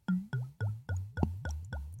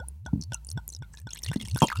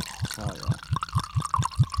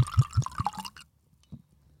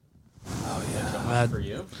 For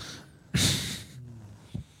you.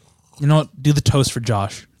 You know what? Do the toast for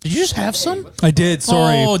Josh. Did you just have some? I did.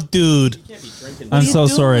 Sorry. Oh, dude. I'm so doing?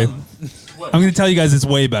 sorry. I'm going to tell you guys it's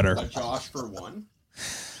way better. Josh for one.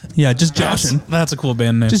 Yeah, just Joshin. That's a cool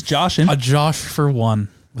band name. Just Joshin. A Josh for one.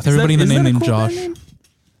 With everybody in the name named Josh.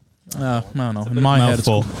 I don't know. In my head, it's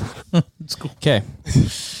Mouthful. cool. It's cool. Okay.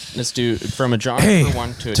 Let's do from a Josh Hey, for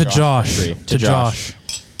one to a to Josh Josh. for three. To Josh.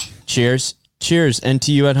 Cheers. Cheers. And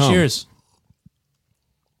to you at home. Cheers.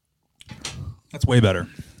 That's way better.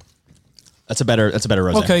 That's a better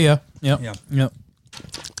rosé. Okay, yeah. Yeah. Yep.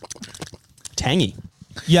 Tangy.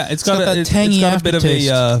 Yeah, it's got, got that it's tangy got a bit of a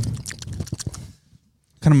aftertaste.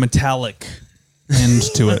 kind of metallic end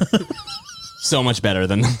to it. So much better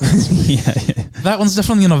than Yeah. That one's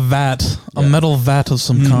definitely in a vat. A metal vat of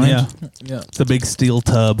some kind. Yeah. Yeah. It's a big steel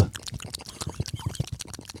tub.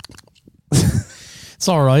 It's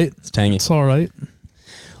all right. it's tangy. It's all right.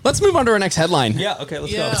 Let's move on to our next headline. Yeah, okay,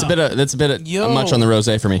 let's Yeah. It's a bit of that's a bit of Yo. much on the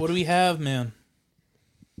rosé for me. What do we have, man?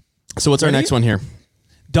 So what's our Ready? next one here?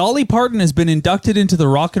 Dolly Parton has been inducted into the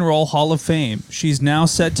Rock and Roll Hall of Fame. She's now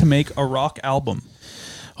set to make a rock album.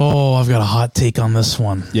 Oh, I've got a hot take on this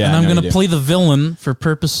one. Yeah, and I I'm know going you to do. play the villain for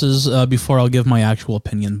purposes before I'll give my actual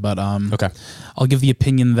opinion. But Okay. I'll give the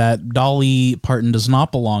opinion that Dolly Parton does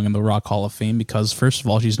not belong in the Rock Hall of Fame because, first of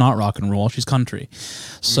all, she's not rock and roll; she's country.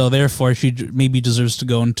 So therefore, she maybe deserves to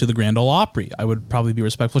go into the Grand Ole Opry. I would probably be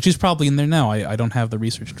respectful. She's probably in there now. I don't have the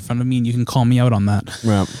research in front of me, and you can call me out on that.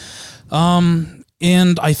 Well,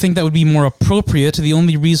 And I think that would be more appropriate. The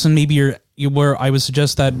only reason maybe you where I would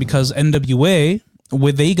suggest that because NWA,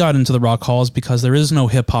 where they got into the Rock Hall, is because there is no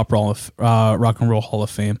hip hop rock and roll Hall of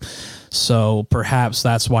Fame. So perhaps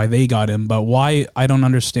that's why they got in. But why, I don't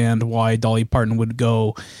understand why Dolly Parton would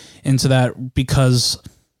go into that because,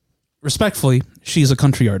 respectfully, she's a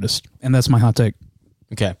country artist, and that's my hot take.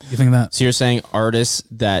 okay. You think that? So you're saying artists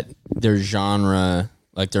that their genre,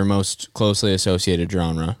 like their most closely associated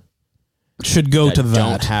genre, Should go that to that.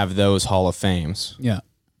 don't have those Hall of Fames, Yeah.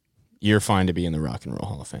 you're fine to be in the Rock and Roll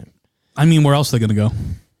Hall of Fame. I mean, where else are they going to go?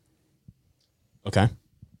 Okay.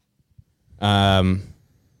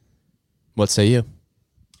 What say you?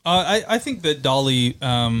 I think that Dolly,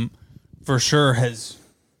 for sure, has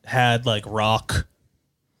had like rock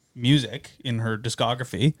music in her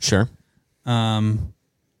discography. Sure.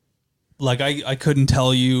 Like I couldn't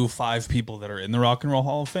tell you 5 people that are in the Rock and Roll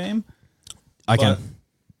Hall of Fame. I can.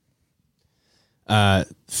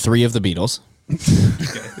 3 of the Beatles.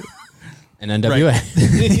 And NWA.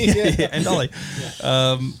 Yeah, and Dolly.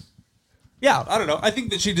 Yeah, I don't know. I think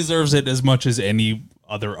that she deserves it as much as any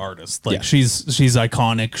other artist. Like Yeah. she's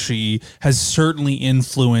iconic. She has certainly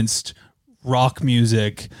influenced rock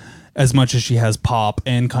music as much as she has pop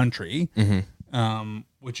and country,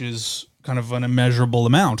 which is kind of an immeasurable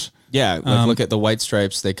amount. Yeah, like look at the White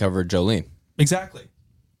Stripes. They covered Jolene. Exactly.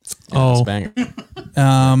 It's Oh, a banger.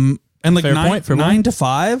 And like Fair nine, point, fair 9 point. to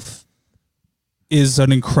 5 is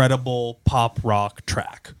an incredible pop rock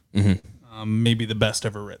track. Maybe the best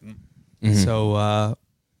ever written. So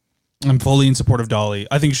I'm fully in support of Dolly.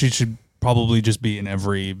 I think she should probably just be in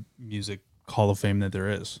every music Hall of Fame that there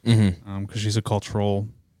is, because she's a cultural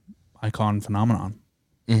icon phenomenon.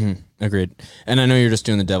 Agreed. And I know you're just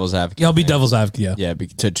doing the devil's advocate. yeah, I'll be thing. devil's advocate. Yeah. Yeah,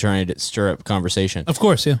 to try to stir up conversation. Of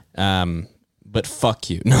course, yeah. But fuck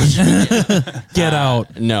you. No, Get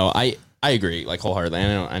out. no, I agree like wholeheartedly.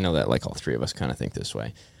 I know that like all 3 of us kind of think this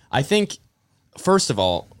way. I think first of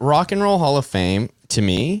all, Rock and Roll Hall of Fame to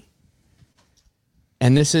me,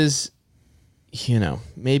 and this is, you know,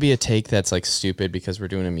 maybe a take that's like stupid because we're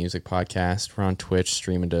doing a music podcast. We're on Twitch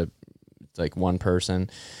streaming to like one person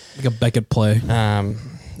Like a Beckett play.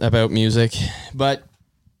 about music, but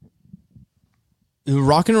the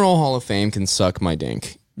Rock and Roll Hall of Fame can suck my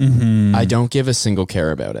dink. I don't give a single care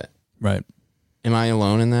about it. Right. Am I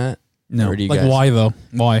alone in that? No. Or do you Like, guys? why, though?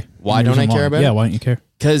 Why? Why don't I care about it? Yeah, why don't you care?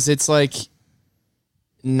 Because it's like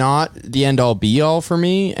not the end all be all for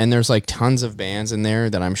me, and there's like tons of bands in there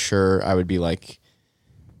that I'm sure I would be like,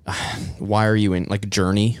 why are you in, like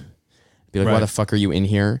Journey? Be like, why Right. the fuck are you in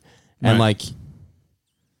here? And Right.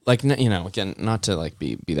 like you know, again, not to like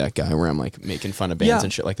be that guy where I'm like making fun of bands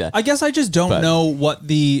and shit like that. I guess I just don't But- know what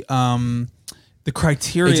the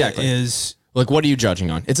criteria Exactly. is. Like, what are you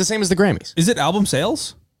judging on? It's the same as the Grammys. Is it album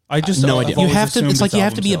sales? I just no I've idea. You always have to, assumed it's like you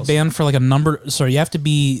have album to be a sales. band for like a number, sorry, you have to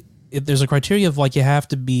be there's a criteria of like you have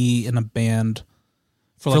to be in a band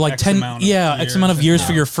for like X 10 amount of X amount of years years and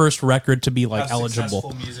for have- your first record to be like Have eligible.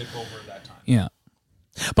 successful music over that time. Yeah.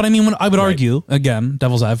 But I mean, when I would argue, again,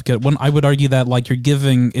 devil's advocate, when I would argue that like you're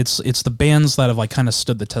giving, it's the bands that have like kind of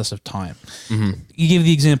stood the test of time. You gave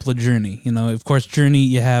the example of Journey. You know, of course, Journey,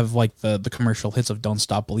 you have like the commercial hits of Don't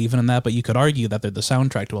Stop Believing in that, but you could argue that they're the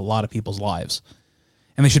soundtrack to a lot of people's lives.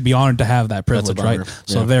 And they should be honored to have that privilege, right? bummer.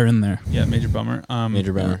 So Yeah. they're in there. Yeah, major bummer.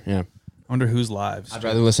 Major bummer. Yeah. I wonder whose lives. I'd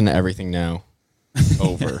rather listen to Everything Now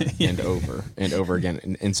over and over and over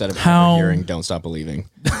again instead of How- ever hearing Don't Stop Believing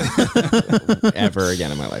ever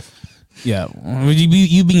again in my life. Yeah. Well,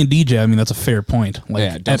 you being a DJ, I mean, that's a fair point. Like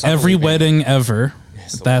Yeah, Don't at Stop every Believing. wedding ever,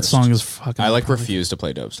 It's the that worst. song is fucking. I like refuse to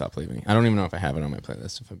play Don't Stop Believing. I don't even know if I have it on my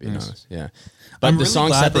playlist, if I'm being honest. Yeah. But I'm the really song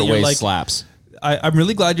glad that Separate you're Ways like- slaps. I'm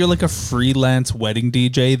really glad you're like a freelance wedding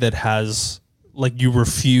DJ that has like you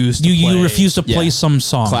refuse to play You refuse to play Yeah. some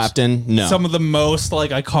songs. Clapton, no. some of the most like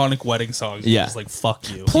iconic wedding songs. Yeah. It's like fuck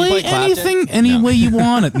you. Play play Clapton? anything any way you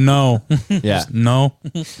want it. No. yeah. No.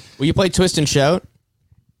 Will you play Twist and Shout?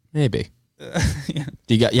 Maybe.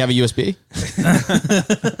 Do you have a USB?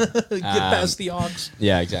 Get past the aux.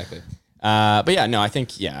 Yeah, exactly. But yeah, no, I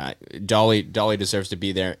think Dolly deserves to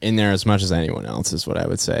be in there as much as anyone else is what I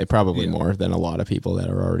would say. Probably more than a lot of people that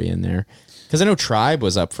are already in there. Because I know Tribe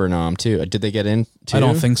was up for a nom too. Did they get in too? I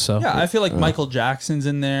don't think so. Yeah, I feel like Michael Jackson's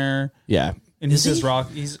in there. Yeah. And he's as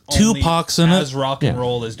rock. He's Tupac's only in it? as rock and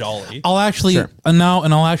roll as Dolly. I'll actually Sure.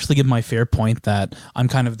 I'll actually give my fair point that I'm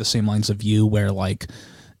kind of the same lines of you where like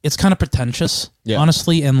it's kind of pretentious, Yeah.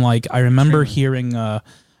 honestly. And like I remember hearing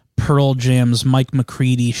Pearl Jam's Mike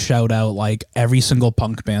McCready shout out like every single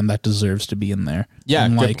punk band that deserves to be in there. Yeah,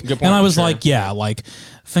 and good- like, good point, and I was sure. like, yeah, like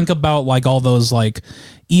think about like all those like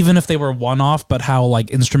even if they were one off, but how like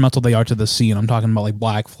instrumental they are to the scene. I'm talking about like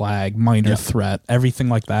Black Flag, Minor Threat, everything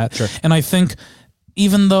like that. Sure. And I think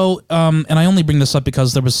even though, and I only bring this up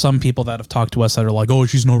because there was some people that have talked to us that are like, oh,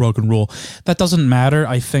 she's no rock and roll. That doesn't matter.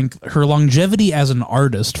 I think her longevity as an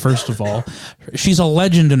artist, first of all, she's a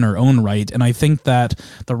legend in her own right. And I think that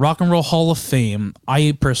the Rock and Roll Hall of Fame,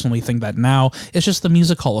 I personally think that now it's just the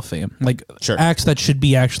Music Hall of Fame. Like Sure. acts that should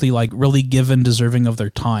be actually like really given deserving of their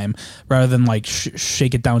time rather than like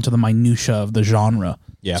shake it down to the minutia of the genre.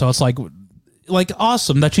 Yeah. So it's like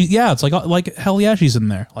awesome that it's like hell yeah, she's in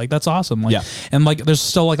there. Like that's awesome. Like, Yeah. and like there's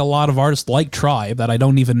still like a lot of artists like Tribe that I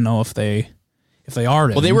don't even know if they are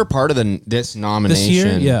in. Well, they were part of this this nomination.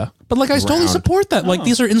 year, yeah. But like I totally round. support that. Like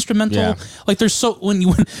these are instrumental. Yeah. Like there's so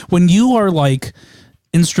when you are like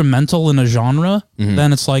instrumental in a genre,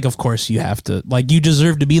 then it's like of course you have to like you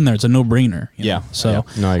deserve to be in there. It's a no brainer. Yeah. So Yeah.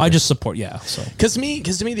 No, I agree. I just support. Yeah. So Because to me,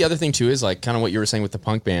 the other thing too is like kind of what you were saying with the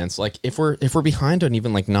punk bands. Like if we're behind on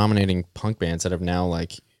even like nominating punk bands that have now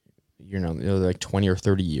like like 20 or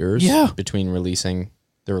 30 years between releasing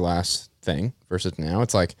their last thing versus now,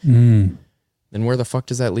 it's like then where the fuck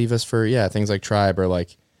does that leave us for things like Tribe or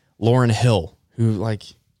like Lauryn Hill, who like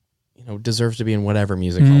deserves to be in whatever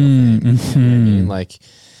music hall of fame. You know what I mean? Like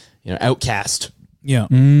Outkast, yeah.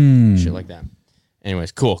 shit like that.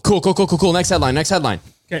 Anyways, cool. Next headline.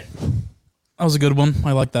 Okay. That was a good one.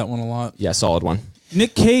 I like that one a lot. Yeah, solid one.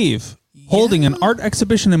 Nick Cave holding an art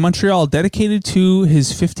exhibition in Montreal dedicated to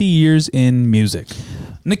his 50 years in music.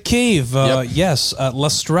 Nick Cave, Yep. yes,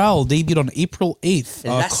 Lestral debuted on April 8th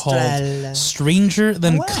called Stranger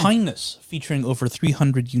Than Kindness, featuring over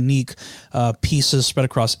 300 unique pieces spread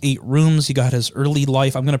across 8 rooms. He got his early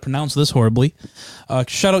life. I'm going to pronounce this horribly.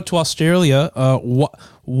 Shout out to Australia.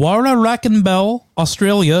 Warrack'n'Bell,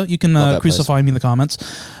 Australia. You can that crucify me in the comments.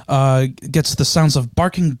 Gets the sounds of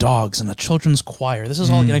barking dogs and a children's choir. This is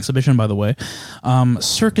all an exhibition, by the way.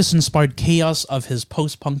 Circus-inspired chaos of his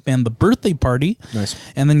post-punk band, The Birthday Party. Nice.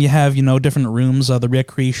 And then you have, different rooms, the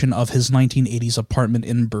recreation of his 1980s apartment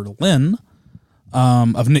in Berlin,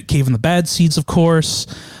 of Nick Cave and the Bad Seeds, of course.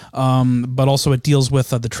 But also it deals with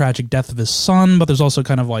the tragic death of his son, but there's also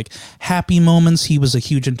kind of like happy moments. He was a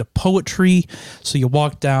huge into poetry. So you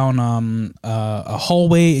walk down a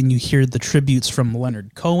hallway and you hear the tributes from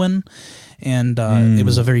Leonard Cohen. And it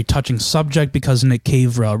was a very touching subject because Nick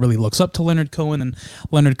Cave really looks up to Leonard Cohen. And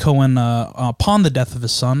Leonard Cohen, upon the death of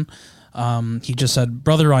his son, he just said,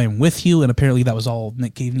 "Brother, I am with you," and apparently that was all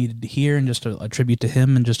Nick Cave needed to hear, and just a tribute to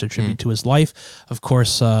him and just a tribute to his life. Of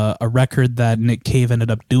course, a record that Nick Cave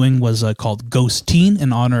ended up doing was called Ghost Teen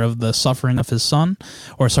in honor of the suffering of his son,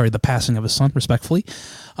 the passing of his son, respectfully.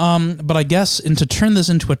 But I guess, and to turn this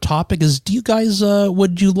into a topic is, do you guys,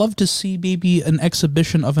 would you love to see maybe an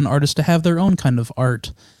exhibition of an artist to have their own kind of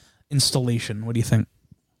art installation? What do you think?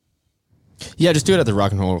 Yeah, just do it at the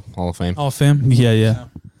Rock and Roll Hall of Fame. Hall of Fame? Yeah.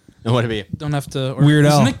 And what would it be? Don't have to. Or Weird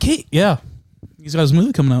is Al. Nick Cave? Yeah, he's got his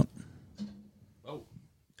movie coming out.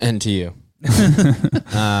 And to you.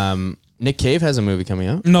 Nick Cave has a movie coming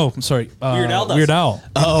out. No, I'm sorry. Weird Al does. Weird Al.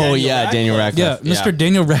 Oh, yeah, Daniel Yeah, Radcliffe. Mr.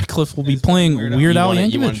 Daniel Radcliffe will be playing Weird Al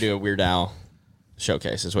You want Yankovic. to do a Weird Al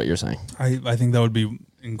showcase, is what you're saying. I think that would be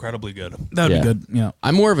incredibly good. That would Yeah. be good. Yeah.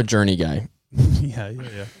 I'm more of a Journey guy. Yeah.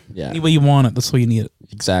 Yeah, Any way you want it, that's the way you need it.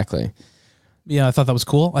 exactly. Yeah, I thought that was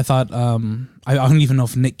cool. I thought I don't even know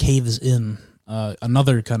if Nick Cave is in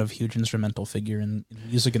another kind of huge instrumental figure in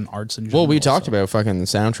music and arts in general. Well, we talked so. about fucking the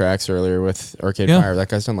soundtracks earlier with Arcade Yeah. Fire. That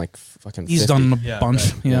guy's done like fucking He's 50. done a Yeah,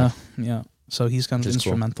 bunch. right. Yeah. So he's kind of Which is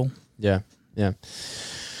cool. instrumental. Yeah, yeah.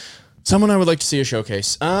 Someone I would like to see a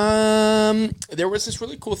showcase. There was this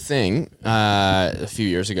really cool thing a few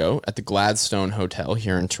years ago at the Gladstone Hotel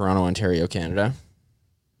here in Toronto, Ontario, Canada,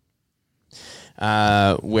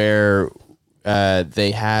 where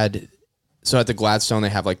they had. So at the Gladstone, they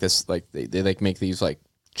have like this, like they like make these like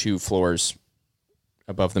 2 floors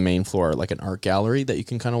above the main floor, like an art gallery that you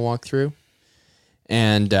can kind of walk through,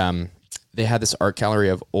 and they had this art gallery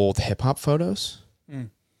of old hip hop photos.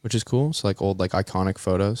 Which is cool. So like old like iconic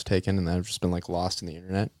photos taken and that have just been like lost in the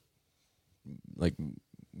internet like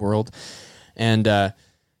world. And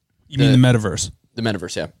You mean the metaverse? the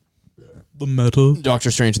metaverse, yeah. The meta. Doctor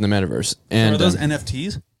Strange in the metaverse. And Are those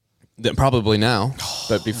NFTs? probably now,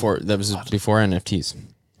 but before that was before NFTs.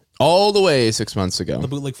 All the way 6 months ago. The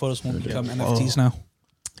bootleg photos won't become NFTs now.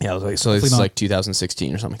 Yeah, I was like, so this Hopefully is not. like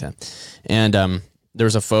 2016 or something like that. And there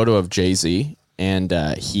was a photo of Jay-Z and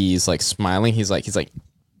he's like smiling. He's like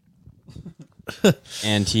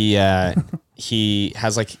and he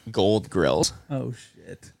has like gold grills. Oh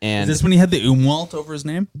shit! And Is this when he had the umlaut over his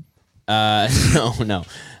name? no.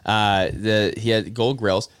 He had gold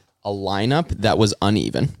grills, a lineup that was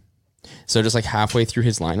uneven. So just like halfway through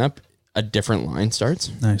his lineup, a different line starts.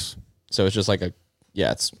 Nice. So it's just like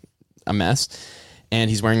it's a mess. And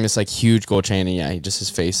he's wearing this like huge gold chain, and his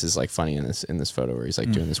face is like funny in this photo where he's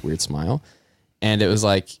like doing this weird smile. And it was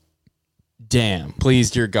like, damn, please,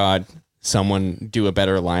 dear God, someone do a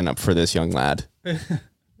better lineup for this young lad.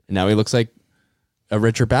 Now he looks like a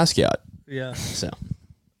Richard Basquiat. Yeah. So,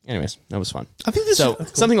 anyways, that was fun. I think this So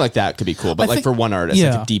something like that could be cool, but I like think- for one artist,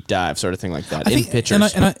 like yeah. a deep dive sort of thing like that I in think,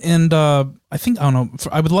 pictures. and I think I don't know.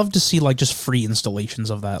 I would love to see like just free installations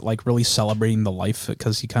of that, like really celebrating the life,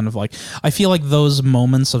 because you kind of like. I feel like those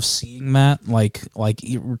moments of seeing that, like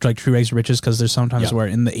true rags to riches, because there's sometimes where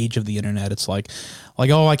in the age of the internet, it's like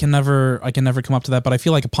oh, I can never come up to that, but I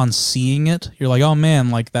feel like upon seeing it, you're like, oh man,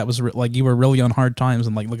 like that was like you were really on hard times,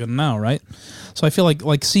 and like look at it now, right? So I feel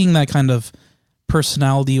like seeing that kind of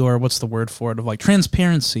personality, or what's the word for it, of like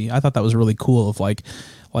transparency. I thought that was really cool. Of like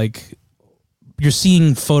you're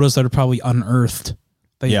seeing photos that are probably unearthed.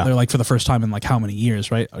 They're like for the first time in like how many years,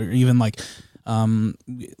 right? Or even like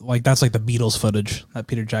that's like the Beatles footage that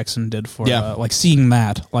Peter Jackson did for like seeing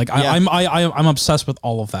that. Like I'm obsessed with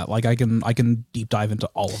all of that. Like I can deep dive into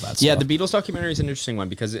all of that. Yeah, stuff. the Beatles documentary is an interesting one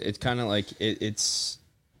because it's kind of like it's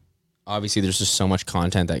obviously there's just so much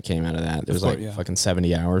content that came out of that. There's like fucking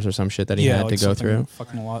 70 hours or some shit that he had like to go through,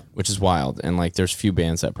 fucking a lot. which is wild. And like there's few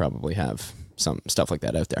bands that probably have some stuff like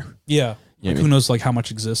that out there. Yeah, You know what I who mean? knows like how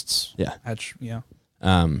much exists? Yeah. Yeah.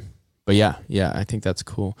 But yeah, I think that's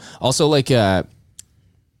cool. Also like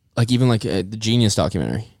even like the Genius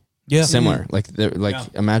documentary. Yeah, Similar. Like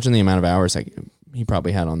imagine the amount of hours like he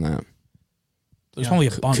probably had on that. There's probably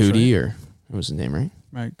a bunch. Cootie right? or what was his name, right?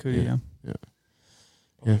 Right. Could yeah.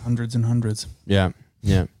 Yeah. Hundreds and hundreds. Yeah.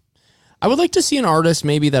 Yeah. I would like to see an artist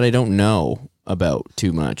maybe that I don't know about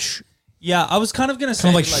too much. Yeah, I was kind of gonna say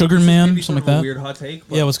Kinda like Sugar this is Man, maybe something sort of like a that. Weird hot take.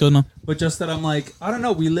 But, Yeah, what's going on? but just that I'm like, I don't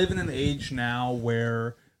know. We live in an age now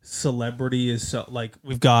where celebrity is so like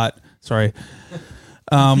we've got. Sorry,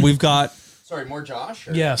 we've got. Sorry, more Josh?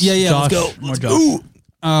 Yes. Yeah, Josh, let's go. More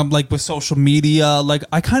Josh. Like with social media, like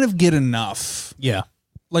I kind of get enough. Yeah.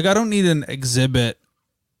 Like I don't need an exhibit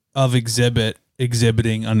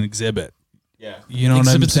exhibiting an exhibit. Yeah. You know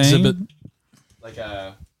Exhibits what I'm saying? exhibit. Like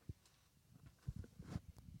a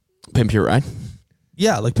Pimp Your Ride.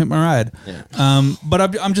 Yeah, like Pimp My Ride. Yeah. But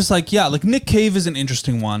I'm just like, yeah, like Nick Cave is an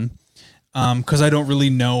interesting one because I don't really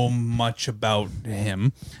know much about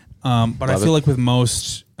him. But I Love feel it. like with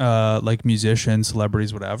most like musicians,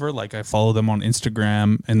 celebrities, whatever, like I follow them on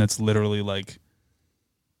Instagram and it's literally like,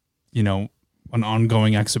 you know, an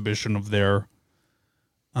ongoing exhibition of their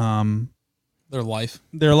life.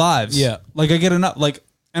 lives. Yeah. Like I get enough like,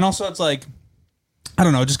 and also it's like, I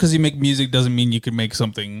don't know, just because you make music doesn't mean you could make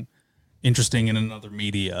something interesting in another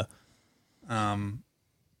media.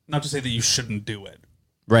 Not to say that you shouldn't do it,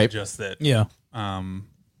 Right. just that Yeah.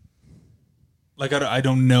 like like I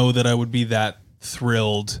don't know that I would be that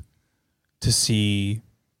thrilled to see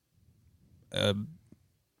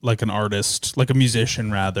like an artist, like a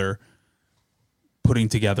musician rather, putting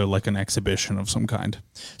together like an exhibition of some kind.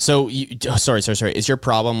 So, sorry. Is your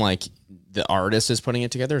problem like the artist is putting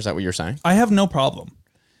it together? Is that what you're saying? I have no problem.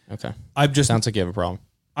 Okay. Sounds like you have a problem.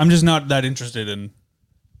 I'm just not that interested in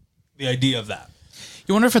the idea of that.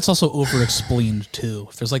 You wonder if it's also over-explained too.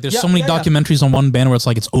 If there's so many yeah. documentaries on one band where it's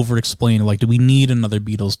like it's over-explained. Like, do we need another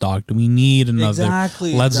Beatles doc? Do we need another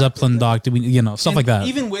Led Zeppelin doc? Do we, stuff like that?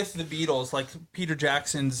 Even with the Beatles, like Peter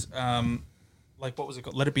Jackson's, like what was it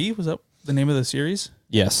called? Let It Be? Was that the name of the series?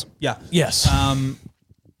 Yes. Yeah. Yes.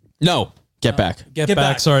 No. Get back. Get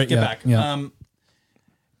back. Sorry. Get yeah, back. Yeah.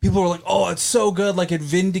 People were like, "Oh, it's so good! Like it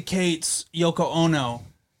vindicates Yoko Ono."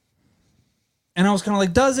 And I was kind of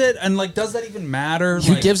like, "Does it? And like, does that even matter?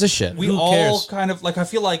 Who like, gives a shit? We Who all cares? kind of like. I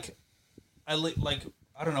feel like I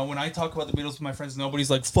don't know. When I talk about the Beatles with my friends, nobody's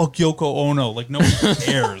like, "Fuck Yoko Ono." Like nobody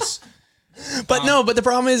cares. But but the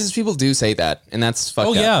problem is people do say that, and that's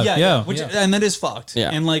fucked up. Yeah. And that is fucked. Yeah.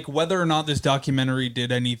 And like whether or not this documentary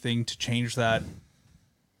did anything to change that,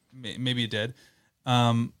 maybe it did.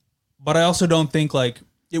 But I also don't think like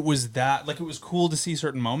it was that, like it was cool to see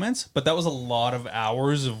certain moments, but that was a lot of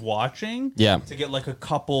hours of watching. Yeah. To get like a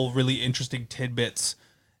couple really interesting tidbits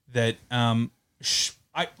that I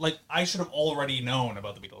should have already known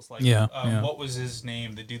about the Beatles. Like what was his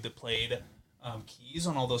name? The dude that played keys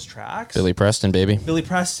on all those tracks. Billy Preston, baby. Billy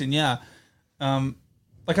Preston, yeah.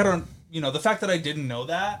 Like I don't, the fact that I didn't know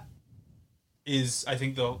that is, I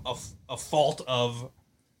think, a fault of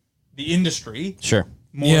the industry Sure.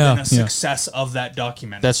 more than a success of that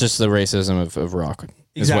documentary. That's just the racism of rock,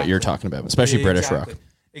 is what you're talking about, especially British rock.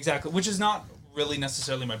 Exactly, which is not really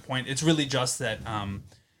necessarily my point. It's really just that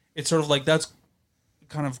it's sort of like that's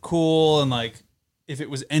kind of cool, and like if it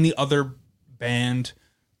was any other band,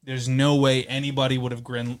 there's no way anybody would have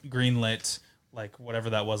greenlit like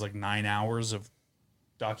whatever that was, like 9 hours of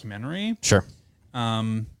documentary. Sure.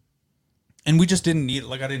 And we just didn't need,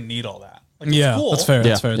 like I didn't need all that. Like, Yeah, it's cool, that's fair. Yeah,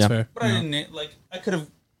 That's fair. That's yeah. fair. but I didn't like. I could have,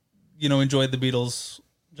 enjoyed the Beatles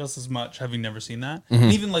just as much having never seen that. Mm-hmm.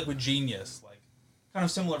 And even like with Genius, like kind of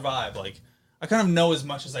similar vibe. Like I kind of know as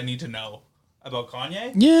much as I need to know about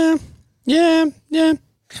Kanye. Yeah.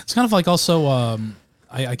 It's kind of like also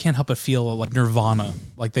I can't help but feel like Nirvana.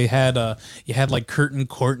 Like they had you had like Kurt and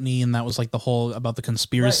Courtney, and that was like the whole about the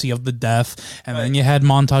conspiracy of the death, and then you had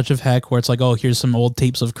Montage of Heck, where it's like, oh, here's some old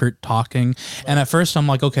tapes of Kurt talking. And at first I'm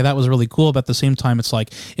like, okay, that was really cool, but at the same time it's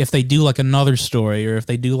like if they do like another story, or if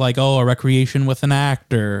they do like, oh, a recreation with an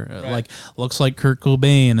actor, like looks like Kurt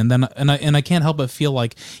Cobain, and then I can't help but feel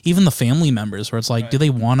like even the family members, where it's like, do they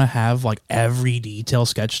want to have like every detail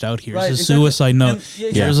sketched out? Here's his suicide note.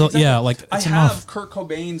 Like I it's have enough. Kurt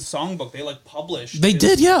Cobain's songbook. They like published. They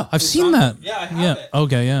did, yeah. I've his seen song- that. Yeah, I have it.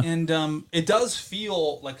 Okay, yeah. And it does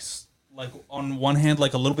feel like on one hand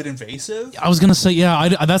like a little bit invasive. I was gonna say, yeah.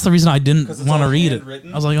 I that's the reason I didn't 'Cause it's want to all read it.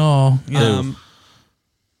 handwritten. I was like, oh, yeah.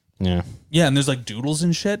 Yeah. Yeah, and there's like doodles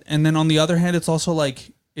and shit. And then on the other hand, it's also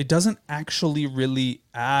like it doesn't actually really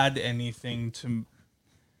add anything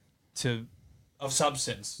to of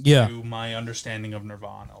substance to my understanding of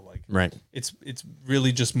Nirvana. Like Right. it's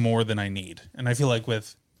really just more than I need. And I feel like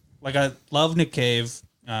I love Nick Cave.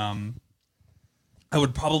 I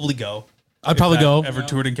would probably go. I'd probably go. Ever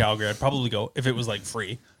toured in Calgary, I'd probably go if it was like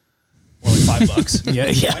free. Or like $5.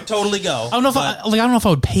 yeah. I'd totally go. I don't know if I don't know if I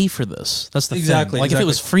would pay for this. That's the Exactly, thing. Like if it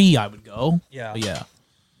was free, I would go. Yeah. But yeah.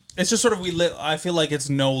 It's just sort of I feel like it's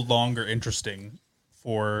no longer interesting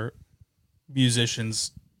for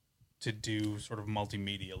musicians to do sort of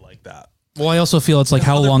multimedia like that. Well, I also feel it's like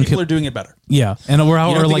how Other long people can are doing it better. yeah, and we're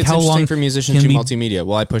You or don't think like it's how interesting long for musicians can to we- multimedia?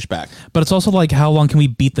 Well, I push back. But it's also like how long can we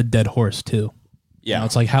beat the dead horse too? Yeah. You know,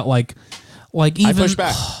 it's like how like even I push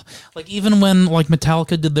back. like even when like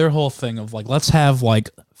Metallica did their whole thing of like let's have like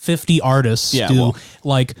 50 artists Yeah, do well-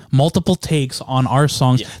 like multiple takes on our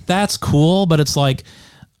songs. Yeah. That's cool, but it's like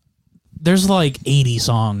there's like 80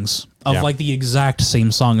 songs of Yeah. like the exact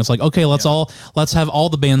same song. It's like okay, let's have all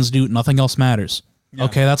the bands do it. Nothing else matters.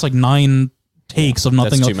 Okay, that's like 9 takes of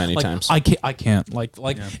nothing That's else. too many Like, times. I can't like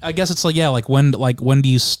I guess it's like when do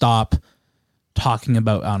you stop talking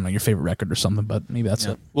about I don't know your favorite record or something? But maybe that's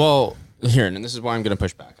it. Well, here, and this is why I'm going to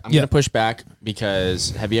push back. I'm going to push back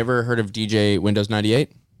because have you ever heard of DJ Windows 98?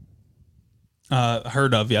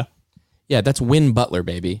 Heard of, yeah. Yeah, that's Win Butler,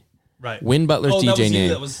 baby. Right. Win Butler's that was DJ you. name.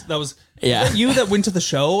 That was Yeah. was that you that went to the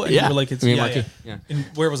show and Yeah. you were like, it's Me and yeah, Marky. yeah. Yeah. And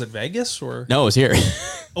where was it? Vegas or No, it was here.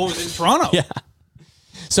 oh, it was in Toronto. Yeah.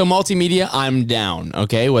 So multimedia, I'm down.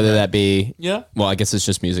 Okay, whether that be Yeah. Well, I guess it's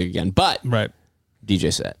just music again, but Right.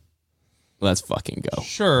 DJ set. Let's fucking go.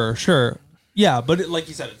 Sure. Yeah, but like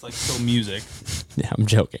you said, it's like still music. Yeah, I'm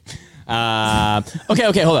joking.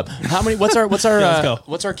 Okay, hold up. How many? What's our let's go.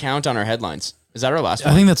 what's our count on our headlines? Is that our last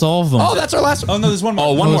one? I think that's all of them. Oh, that's our last. Oh no, there's one more.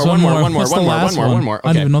 Oh, one there's more. What's the last one? Okay.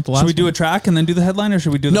 I don't even know what the last Should we do a track and then do the headline, or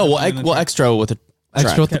should we do? No, the we'll headline and then we'll track? extra with a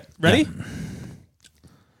Extra track. with the- Ready?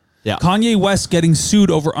 Yeah. Kanye West getting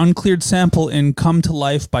sued over uncleared sample in "Come to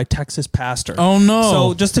Life" by Texas pastor. Oh, no.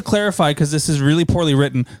 So just to clarify, because this is really poorly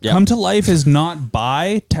written, Yeah. "Come to Life" is not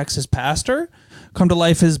by Texas pastor. "Come to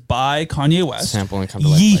Life" is by Kanye West. Sample and come to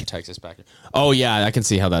life Yeet. by Texas back. Oh yeah, I can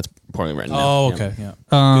see how that's poorly written. Oh, now. okay.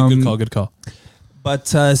 Yeah. Good call. But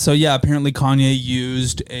so yeah, apparently Kanye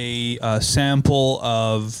used a sample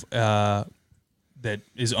of that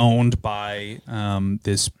is owned by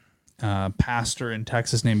this pastor in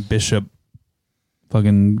Texas named Bishop,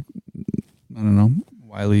 fucking I don't know,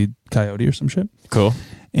 Wiley Coyote or some shit. Cool.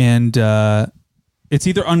 And it's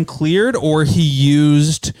either uncleared or he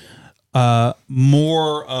used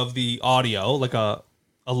more of the audio, like a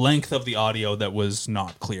length of the audio that was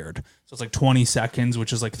not cleared. So it's like 20 seconds,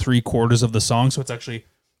 which is like 3/4 of the song. So it's actually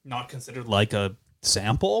not considered like a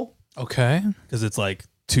sample Okay. because it's like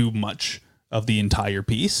too much of the entire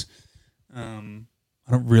piece. I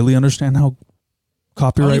don't really understand how I don't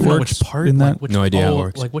copyright even know works which part. in that. Like, which, No idea how it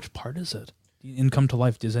works. Like which part is it? In Come to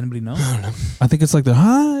Life. Does anybody know? I think it's like the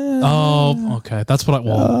Oh, okay. That's what I.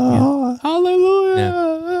 Well,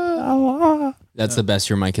 Yeah. That's the best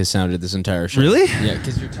your mic has sounded this entire show. Really? Yeah,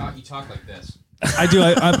 because you talk like this. I do.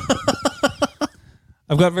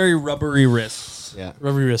 I've got very rubbery wrists. Yeah.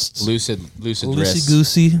 rubbery wrists. Lucid wrists. Loosey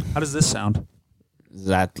goosey. How does this sound?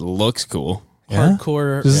 That looks cool.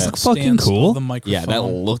 Hardcore. Does this look fucking stance cool? of The microphone. Yeah, that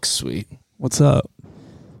looks sweet. What's up?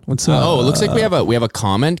 What's up? Oh, it looks like we have a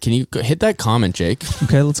comment. Can you hit that comment, Jake?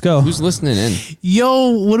 Okay, let's go. Who's listening in?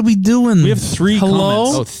 Yo, what are we doing? We have 3 Hello?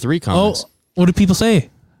 comments. Oh, 3 comments. Oh, what do people say?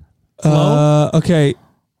 Hello? Okay.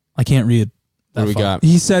 I can't read. What do we got?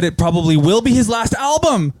 He said it probably will be his last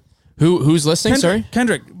album. Who's listening? Sorry.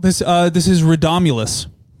 Kendrick. This is Ridomulus.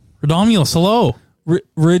 Redomulus, hello.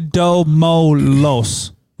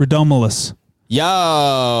 Ridomulus.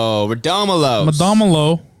 Yo, Redomolos.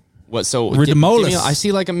 Madamalo. What? So Redomolus. I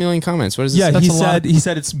see like a million comments. What is this? Yeah, That's he a lot.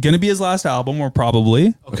 said it's gonna be his last album, or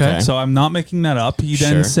probably. Okay. So I'm not making that up. He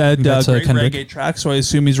then Sure. said That's, great Kendrick. reggae track, so I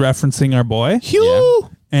assume he's referencing our boy. Yeah.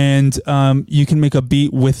 And you can make a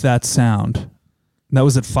beat with that sound. That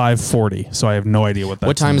was at 5:40, so I have no idea what that.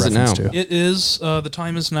 What time is it now? It is, the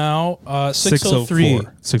time is now 6:03.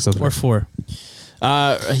 6:03. Or 4.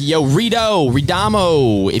 Yo,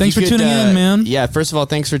 Redamo. If Thanks you for tuning in, man. Yeah, first of all,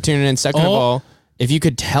 thanks for tuning in. Second of Oh. all, if you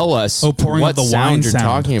could tell us Pouring what of the sound wine you're sound.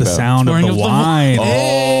 talking The about. sound Pouring of of the the wine.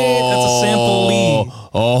 Hey, that's a sample Lee.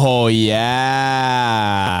 Oh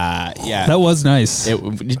yeah, yeah. That was nice.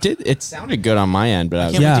 It sounded good on my end, but I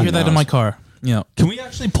was Can't wait Yeah. to hear that in my car. Yeah. Can we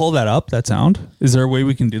actually pull that up? That sound? Is there a way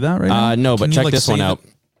we can do that right now? No, but Can you, check like, this one save out.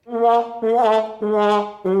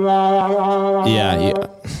 Yeah.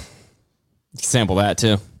 Sample that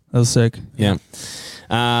too. That was sick. Yeah.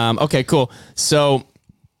 Okay, cool. So,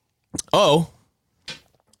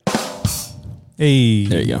 Hey.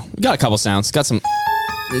 there you go. We got a couple sounds. Got some.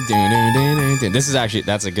 This is actually,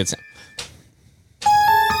 that's a good sound.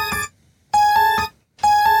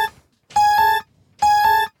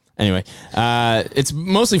 Anyway, it's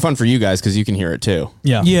mostly fun for you guys because you can hear it too.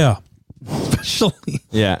 Yeah. Yeah. Especially.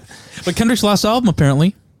 Yeah. But Kendrick's last album,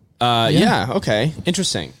 apparently. Yeah. Okay.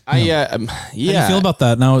 Interesting. Yeah. How do you feel about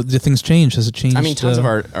that? Now, do things change? Has it changed? I mean, tons of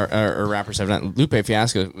our rappers have done. Lupe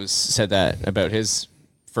Fiasco said that about his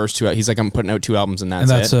first 2. He's like, I'm putting out 2 albums and And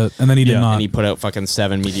that's it. And then he did Yeah. not. And he put out fucking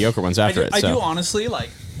 7 mediocre ones after it. I So do honestly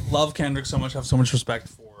love Kendrick so much, have so much respect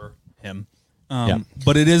for him. Yeah.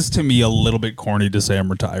 But it is to me a little bit corny to say I'm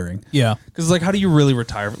retiring. Yeah. Because like, how do you really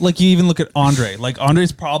retire? Like, you even look at Andre. Like,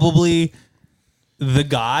 Andre's probably the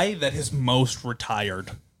guy that has most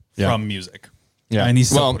retired from music. yeah. And he's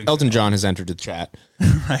still well, putting Elton John has entered the chat.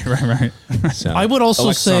 right. So. I would also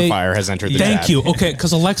Alexis say on Fire has entered the thank chat. you. Okay,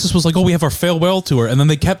 because Alexis was like, "Oh, we have our farewell tour," and then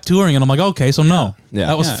they kept touring, and I'm like, "Okay, so no, Yeah.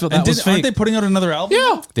 that was Yeah. that And was aren't fake." they putting out another album?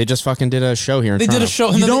 Yeah, They just fucking did a show here in they did Toronto. a show.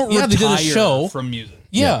 And You then don't they did a retire show. from music.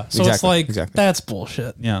 Yeah, so it's exactly, like exactly. that's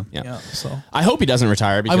bullshit. Yeah. Yeah. So I hope he doesn't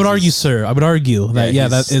retire. Because I would argue, he's- sir. I would argue that he's-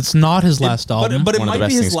 that it's not his last album. But it One of the might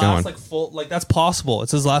best be his things last going. full, that's possible.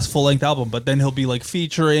 It's his last full length album, but then he'll be like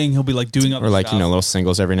featuring, he'll be like doing other Or like, stuff. little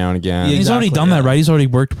singles every now and again. Yeah, He's already exactly, done that, yeah. right? He's already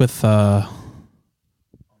worked with. No,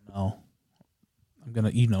 I'm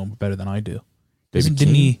gonna know better than I do. Baby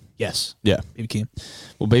Didn't Keem? he? Yes, Yeah. Baby Keem.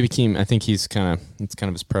 Well, Baby Keem, I think it's kind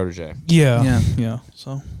of his protege. Yeah, Yeah. yeah.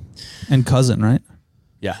 So And Cousin, right?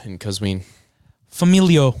 Yeah, and Cosween.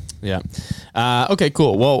 Familio. Yeah. Okay,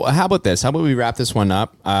 cool. Well, how about this? How about we wrap this one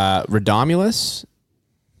up? Redomulus.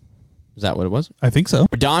 Is that what it was? I think so.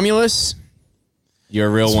 Redomulus. You're a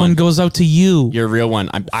real This one. one goes out to you. You're a real one.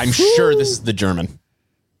 I'm sure this is the German.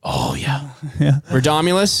 Oh, yeah.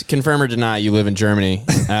 Redomulus, confirm or deny you live in Germany.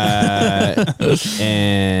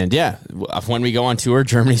 And yeah, when we go on tour,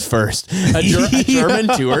 Germany's first. A German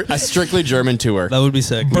tour, a strictly German tour. That would be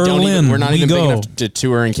sick. Berlin. We're not we even big go. enough to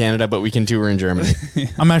tour in Canada, but we can tour in Germany.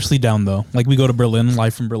 I'm actually down, though. Like, we go to Berlin,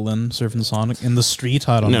 live from Berlin, surfing Sonic. In the street,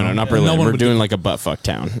 I don't know. No, not Berlin. No one We're would doing like a buttfuck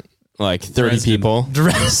town. Like 30 Dresden. people.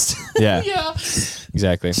 dressed. Yeah.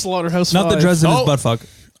 Exactly. Slaughterhouse Not the 5. Dresden Oh. is buttfuck.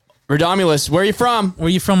 Redomulus, where are you from? Where are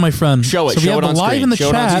you from, my friend? Show it. So we Show have it on live screen. in the Show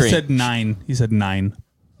it on chat. He screen. said 9. He said 9.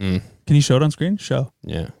 Can you show it on screen? Show.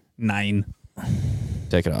 Yeah. 9.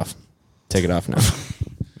 Take it off. Take it off now.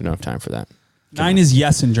 We don't have time for that. 9 is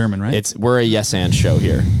yes in German, right? We're a yes and show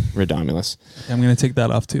here. Redomulus. I'm going to take that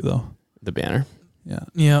off too, though. The banner. Yeah.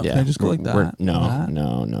 Yeah. Yeah. Can I just go like that? No, That?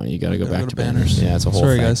 no. You got to go Gotta back go to to banners. banners. Yeah, it's a whole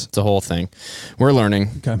Sorry, thing. guys. It's a whole thing. We're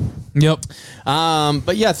learning. Okay. Yep.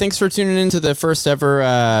 But yeah, thanks for tuning in to the first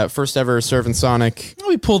ever Surf Sonic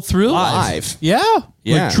We pulled through. live. Yeah.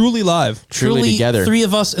 Yeah. Like truly live. Truly together. 3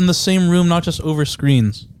 of us in the same room, not just over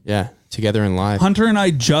screens. Yeah, together and live. Hunter and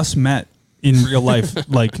I just met in real life,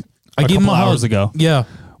 like I gave him a hug. hours ago. Yeah.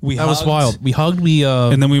 We that was hugged. wild. We hugged. We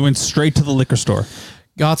And then we went straight to the liquor store.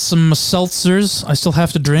 got some seltzers. I still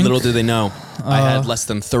have to drink. Little do they know, I had less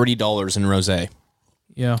than $30 in rosé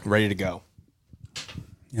Yeah. ready to go.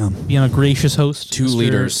 Yeah. Being a gracious host. 2 Mr.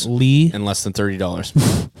 liters Lee. and less than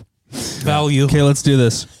 $30. Value. Okay, let's do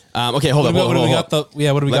this. Okay, hold on. What do we hold got? The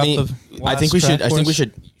yeah. What do we Let got? me. The I think last we should. track I think for we us?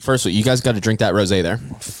 should. First, you guys got to drink that rosé there,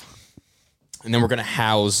 and then we're gonna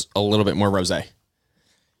house a little bit more rosé.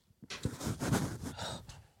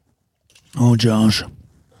 Oh, Josh.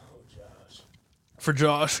 for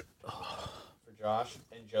Josh. For Josh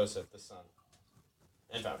and Joseph, the son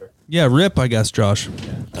and founder. Yeah, rip, I guess, Josh.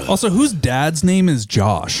 Also, whose dad's name is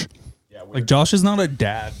Josh? Yeah, Like, Josh is not a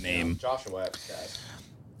dad name. Joshua. Dad.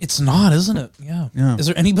 It's not, isn't it? Yeah. Yeah. Is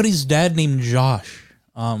there anybody's dad named Josh?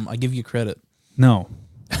 I give you credit. No.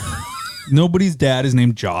 Nobody's dad is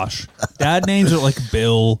named Josh. Dad names are like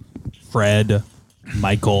Bill, Fred,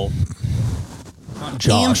 Michael, not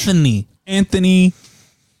Josh. Anthony.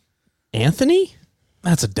 Anthony.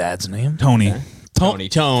 That's a dad's name. Tony.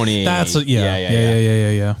 Tony. That's a,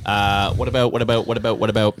 yeah. What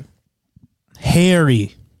about?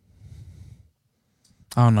 Harry.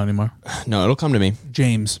 I don't know anymore. No, it'll come to me.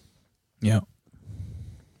 James. Yeah.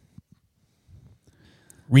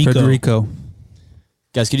 Rico. Federico.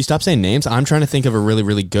 Guys, could you stop saying names? I'm trying to think of a really,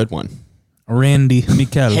 really good one. Randy.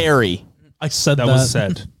 Mikel. Harry. I said that. That was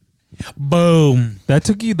said. Boom. That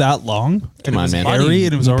took you that long? Come on, man. Harry,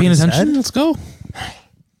 and it was You already paying attention? said? Let's go.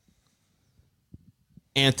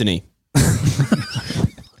 Anthony.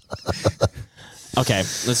 Okay,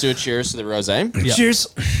 let's do a cheers to the rosé. Yeah. Cheers.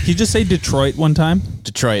 Can you just say Detroit one time?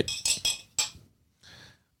 Detroit.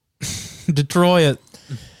 Detroit.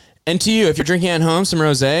 And to you, if you're drinking at home, some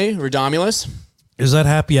rosé, Redomulus, Is that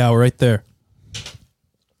happy hour right there?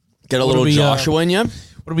 get a What little do we, Joshua in you.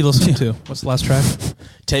 What are we listening to? What's the last track?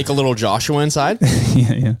 Take a little Joshua inside.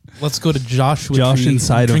 Yeah. Let's go to Joshua. Josh Tree.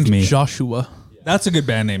 Inside of Drink Me. Joshua. That's a good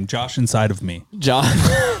band name. Josh Inside of Me. Josh.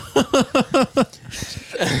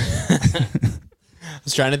 I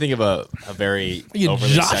was trying to think of a very You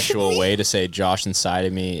overly Josh sexual me? way to say Josh inside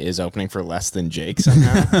of me is opening for less than Jake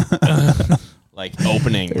somehow. Like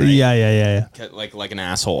opening, right? Yeah. Like an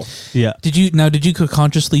asshole. Yeah. Did you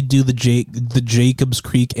consciously do the Jacobs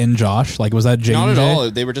Creek and Josh? Like, was that J? Not and at J? all.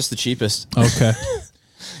 They were just the cheapest. Okay.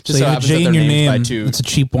 Just so you have a happens that J in they're your named by name. two. It's a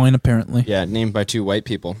cheap wine, apparently. Yeah, named by 2 white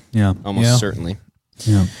people. Yeah. Almost Yeah. certainly.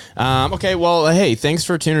 Yeah. Okay, well, hey, thanks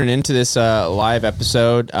for tuning into this live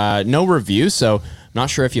episode. No review, so I'm not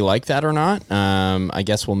sure if you like that or not. I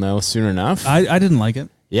guess we'll know soon enough. I didn't like it.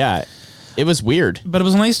 Yeah, it was weird. But it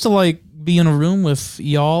was nice to like be in a room with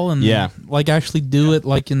y'all and Yeah. like actually do it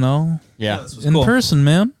like Yeah, in cool. person,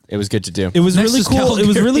 man. it was good to do. It was Next really is cool. It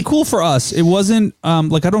was Calgary. really cool for us. It wasn't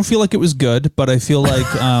like I don't feel like it was good, but I feel like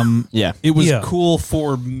Yeah. it was Yeah. cool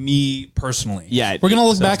for me personally. Yeah, We're gonna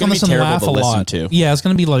look so back it's on gonna this be and terrible laugh to a listen lot. to. Yeah, it's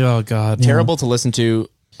gonna be like, oh god, Terrible to listen to.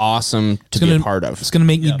 Awesome to be a gonna- part of. It's gonna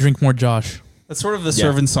make me drink more Josh. That's sort of the Yeah.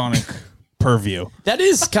 Servant Sonic purview. That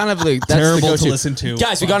is kind of like that's Terrible the to go-to. listen to.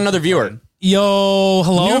 Guys, we got another viewer. Yo,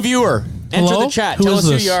 hello. New viewer. Enter Hello? the chat. Who Tell is us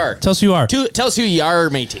who this? you are. Tell us who you are. Tell us who you are,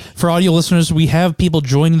 matey. For audio listeners, we have people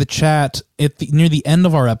joining the chat near the end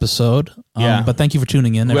of our episode. Yeah. But thank you for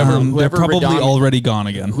tuning in. Whoever- everyone. They're Whoever probably Radom- already gone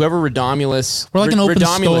again. Whoever Redomulus. We're like an open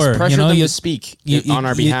Redomulus, store. Pressure You know, them you to speak on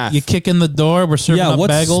our behalf. You kick in the door. We're serving Yeah, up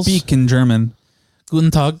what's bagels. speak in German?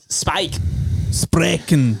 Guten Tag. Spike.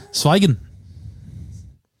 Sprechen. Schweigen.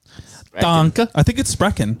 Danke. I think it's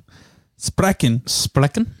Sprechen. Sprechen.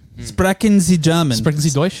 Sprechen. Sprechen Sie German. Sprechen Sie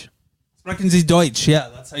Deutsch? Sprechen Sie Deutsch. Yeah,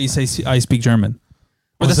 that's how you say I speak German.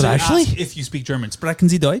 Or Was that's it how you actually? ask if you speak German. Sprechen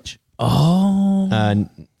Sie Deutsch? Oh.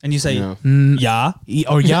 And you say No. ja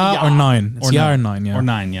Or yeah, or nine. It's or yeah no. or nine, yeah. or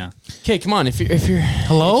nine. Yeah. Okay, come on. If you're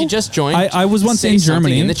Hello? if you just joined. I was once say in something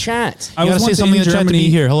Germany. in the chat. I You was gotta say once something in in the chat to Germany. be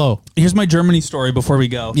here. Hello. Here's my Germany story before we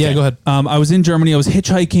go. Yeah, go ahead. I was in Germany. I was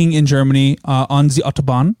hitchhiking in Germany on the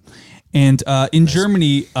Autobahn, and in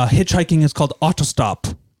Germany, hitchhiking is called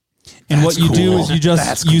Autostop. And what you do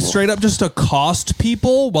is you straight up just accost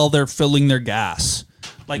people while they're filling their gas.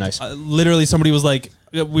 Like Nice. literally, somebody was like,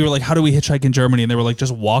 we were like, how do we hitchhike in Germany? And they were like,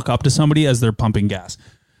 just walk up to somebody as they're pumping gas.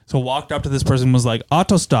 So walked up to this person, was like,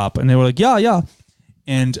 Autostop, and they were like, yeah.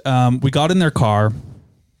 And we got in their car,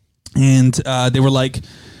 and they were like,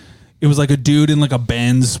 it was like a dude in like a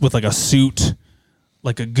Benz with like a suit,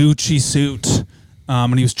 like a Gucci suit,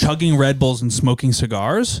 and he was chugging Red Bulls and smoking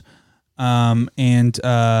cigars.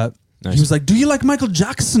 He was like, "Do you like Michael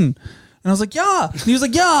Jackson?" And I was like, "Yeah." And he was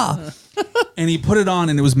like, "Yeah." And he put it on,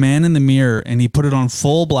 and it was Man in the Mirror, and he put it on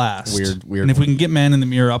full blast. Weird. And if we can get Man in the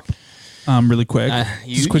Mirror up, really quick,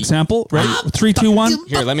 just a quick sample. Ready? 3, 2, 1.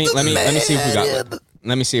 Here, let me see if we got it.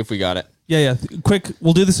 Let me see if we got it. Yeah. Quick.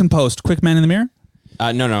 We'll do this in post. Quick, Man in the Mirror.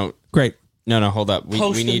 No. Great. No, hold up.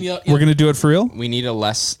 We need We're gonna do it for real. we need a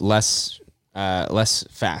less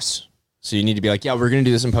fast. So you need to be like, yeah, we're gonna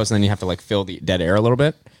do this in post, and then you have to like fill the dead air a little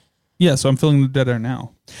bit. Yeah. So I'm filling the dead air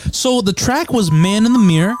now. So the track was Man in the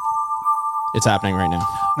Mirror. It's happening right now.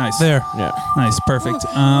 Nice. There. Yeah. Nice. Perfect.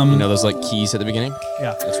 You know those like keys at the beginning?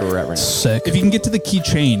 Yeah. That's where we're at right now. Sick. If you can get to the key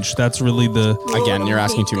change, that's really the. Again, you're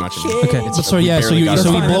asking too much of me. Okay. But so We yeah, so barely you got it.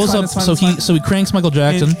 so he That's fine, blows that's up. fine, So that's fine. he cranks Michael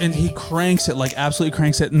Jackson. And he cranks it, like absolutely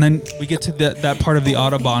cranks it, and then we get to that part of the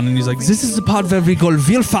Autobahn, and he's like, "This is the part where we go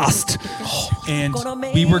real fast." And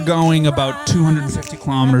we were going about 250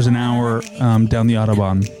 kilometers an hour down the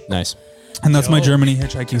Autobahn, Nice. and that's my Germany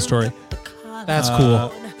hitchhiking story. That's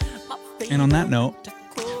cool. And on that note,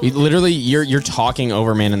 You're talking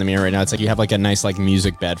over Man in the Mirror right now. It's like you have like a nice like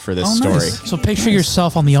music bed for this story. nice. So picture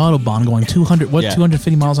yourself on the Autobahn going 200, Yeah.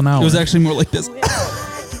 250 miles an hour. it was actually more like this.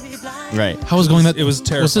 Right. How was going that? It was Was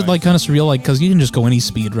terrifying. it like kind of surreal? Like, because you can just go any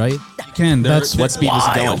speed, right? Ken, That's What speed was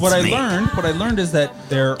it going? What I learned is that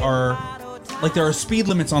there are speed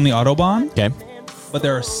limits on the Autobahn, Okay. but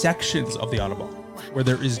there are sections of the Autobahn where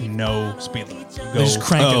there is no speed limit. You go, They just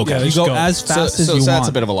crank it. okay. Yeah, they you just go as fast as so you that's want.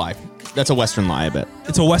 a bit of a lie. That's a Western lie, I bet.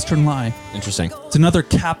 It's a Western lie. Interesting. It's another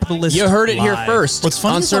capitalist. You heard it here lie. first. What's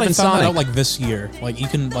funny on is that I Surf found and that Sonic. out like this year. Like you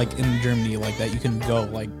can like in Germany like that you can go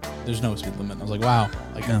like there's no speed limit. I was like, wow,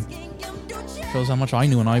 like shows how much I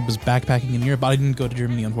knew when I was backpacking in Europe. But I didn't go to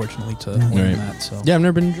Germany unfortunately to learn Right. that. So Yeah, I've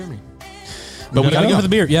never been to Germany. But we gotta go for the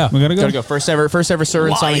beer. Yeah, We gotta go. Gotta go. First ever Surf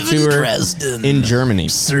and Sonic tour in Germany.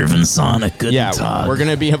 Serving Sonic, good Yeah, we're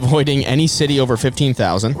gonna be avoiding any city over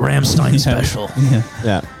 15,000. Ramstein special.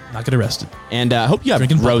 Yeah, not get arrested. and hope you have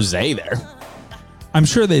Drinking rosé there, I'm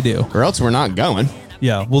sure they do. or else we're not going.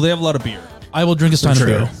 Yeah. Well, they have a lot of beer. I will drink a stein of True.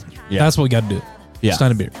 beer. Yeah. That's what we got to do. Yeah.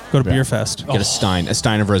 Stein of beer. Go to Beer Fest. Get a stein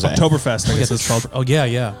of rosé. Oktoberfest, I guess it's called. Oh yeah,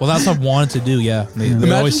 yeah. Well, that's what I wanted to do. Yeah, they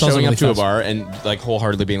Imagine always sell showing it up really to a fast. bar and like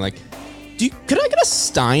wholeheartedly being like, could I get a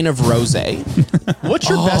stein of rosé? What's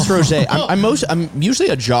your best rosé? I'm usually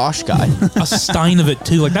a Josh guy. A stein of it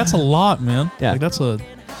too. Like that's a lot, man. Yeah. Like that's a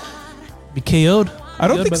be KO'd. I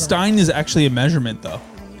don't Yeah, think but- Stein is actually a measurement though.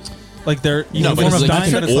 Like they're you No, can but get it's a like Stein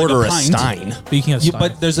you that can is like order a pint. stein. But you can't. Yeah,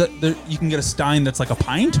 but there, you can get a Stein that's like a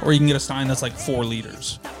pint, or you can get a Stein that's like 4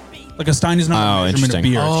 liters. Like a Stein is not Oh, a measurement of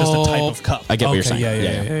interesting. beer; it's just a type of cup. I get what you're saying.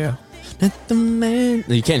 Yeah.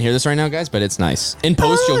 You can't hear this right now, guys, but it's nice. In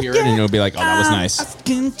post, you'll hear it and you'll be like, "Oh, that was nice."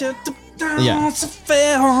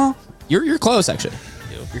 Yeah. You're close, actually.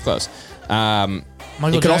 You're close.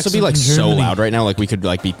 Michael It could also be Jackson like in so Germany. loud right now, like we could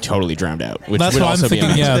like be totally drowned out. Which That's would what I'm also be thinking.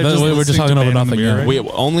 amazing. Yeah, They're just we're just listening talking to over Man in the nothing. Mirror, Yeah. right? We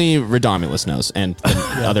only Redomulus knows, and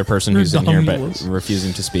the other person who's in here but Redomulus.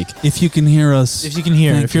 refusing to speak. If you can hear us, If you can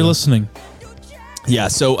hear, Thank if you're you. listening, Yeah.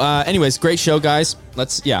 So, anyways, great show, guys.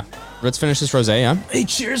 Let's finish this rosé. Yeah. hey,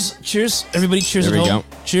 cheers, everybody, cheers There at we home.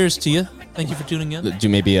 go. Cheers to you. Thank you for tuning in. Do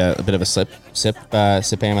maybe a bit of a sip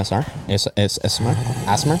AMSR.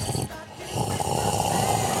 ASMR.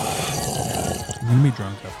 I'm gonna be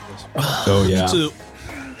drunk after this. Oh yeah.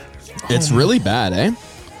 It's really bad, eh?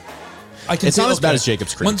 It's not as bad as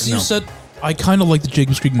Jacob's Creek. Once you said, I kind of like the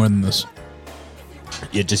Jacob's Creek more than this.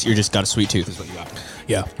 You just got a sweet tooth, is what you got.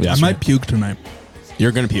 Yeah. I might puke tonight.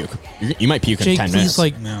 You're gonna puke. You might puke in Jake, 10 please,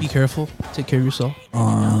 minutes. be careful. Take care of yourself.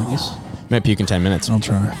 Please. You might puke in 10 minutes. I'll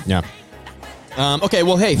try. Yeah. Okay.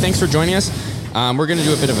 Well, hey, thanks for joining us. We're gonna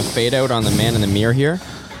do a bit of a fade out on the man in the mirror here.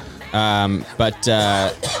 But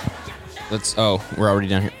let's. Oh, we're already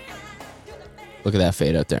down here. Look at that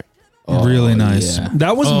fade out there. Oh, Really nice. Yeah.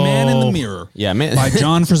 That was Man in the Mirror Yeah, man. by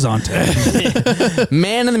John Frusciante.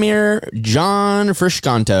 Man in the Mirror, John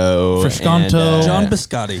Frusciante. Frusciante. And, John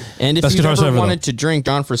Biscotti. And if Best you've guitarist ever ever, wanted to drink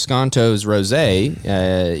John Frusciante's rosé,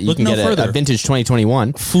 you Look can no get further. a vintage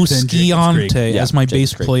 2021. Fusciante, Yeah, as my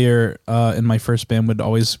Jacob's bass Creek. player in my first band would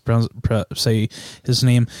always say his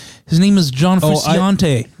name. His name is John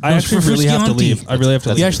Frusciante. I actually really have to leave. I really have to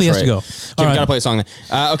That's He leave. actually has to go. Jim, All right. gotta play a song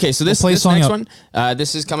then. Okay, so this, play a this song next out. one,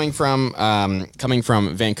 this is coming from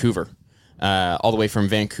Vancouver, all the way from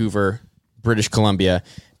Vancouver, British Columbia.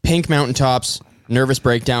 Pink Mountaintops, Nervous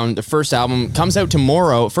Breakdown. The first album comes out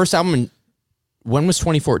tomorrow. First album, when was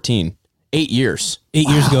 2014? 8 years. 8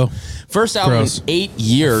 years ago. First album Gross. in 8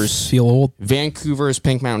 years. Feel old. Vancouver's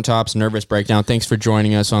Pink Mountaintops, Nervous Breakdown. Thanks for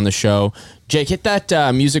joining us on the show. Jake, hit that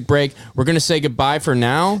music break. We're going to say goodbye for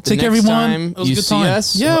now. The Take next everyone. time It was a you good see time.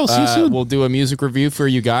 us, Yeah, we'll see you soon. We'll do a music review for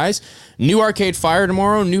you guys. New Arcade Fire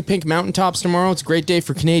tomorrow, new Pink Mountaintops tomorrow. It's a great day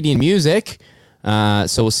for Canadian music. So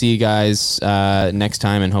we'll see you guys next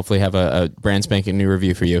time and hopefully have a brand spanking new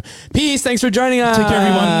review for you. Peace. Thanks for joining us. Take care,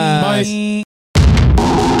 everyone. Bye.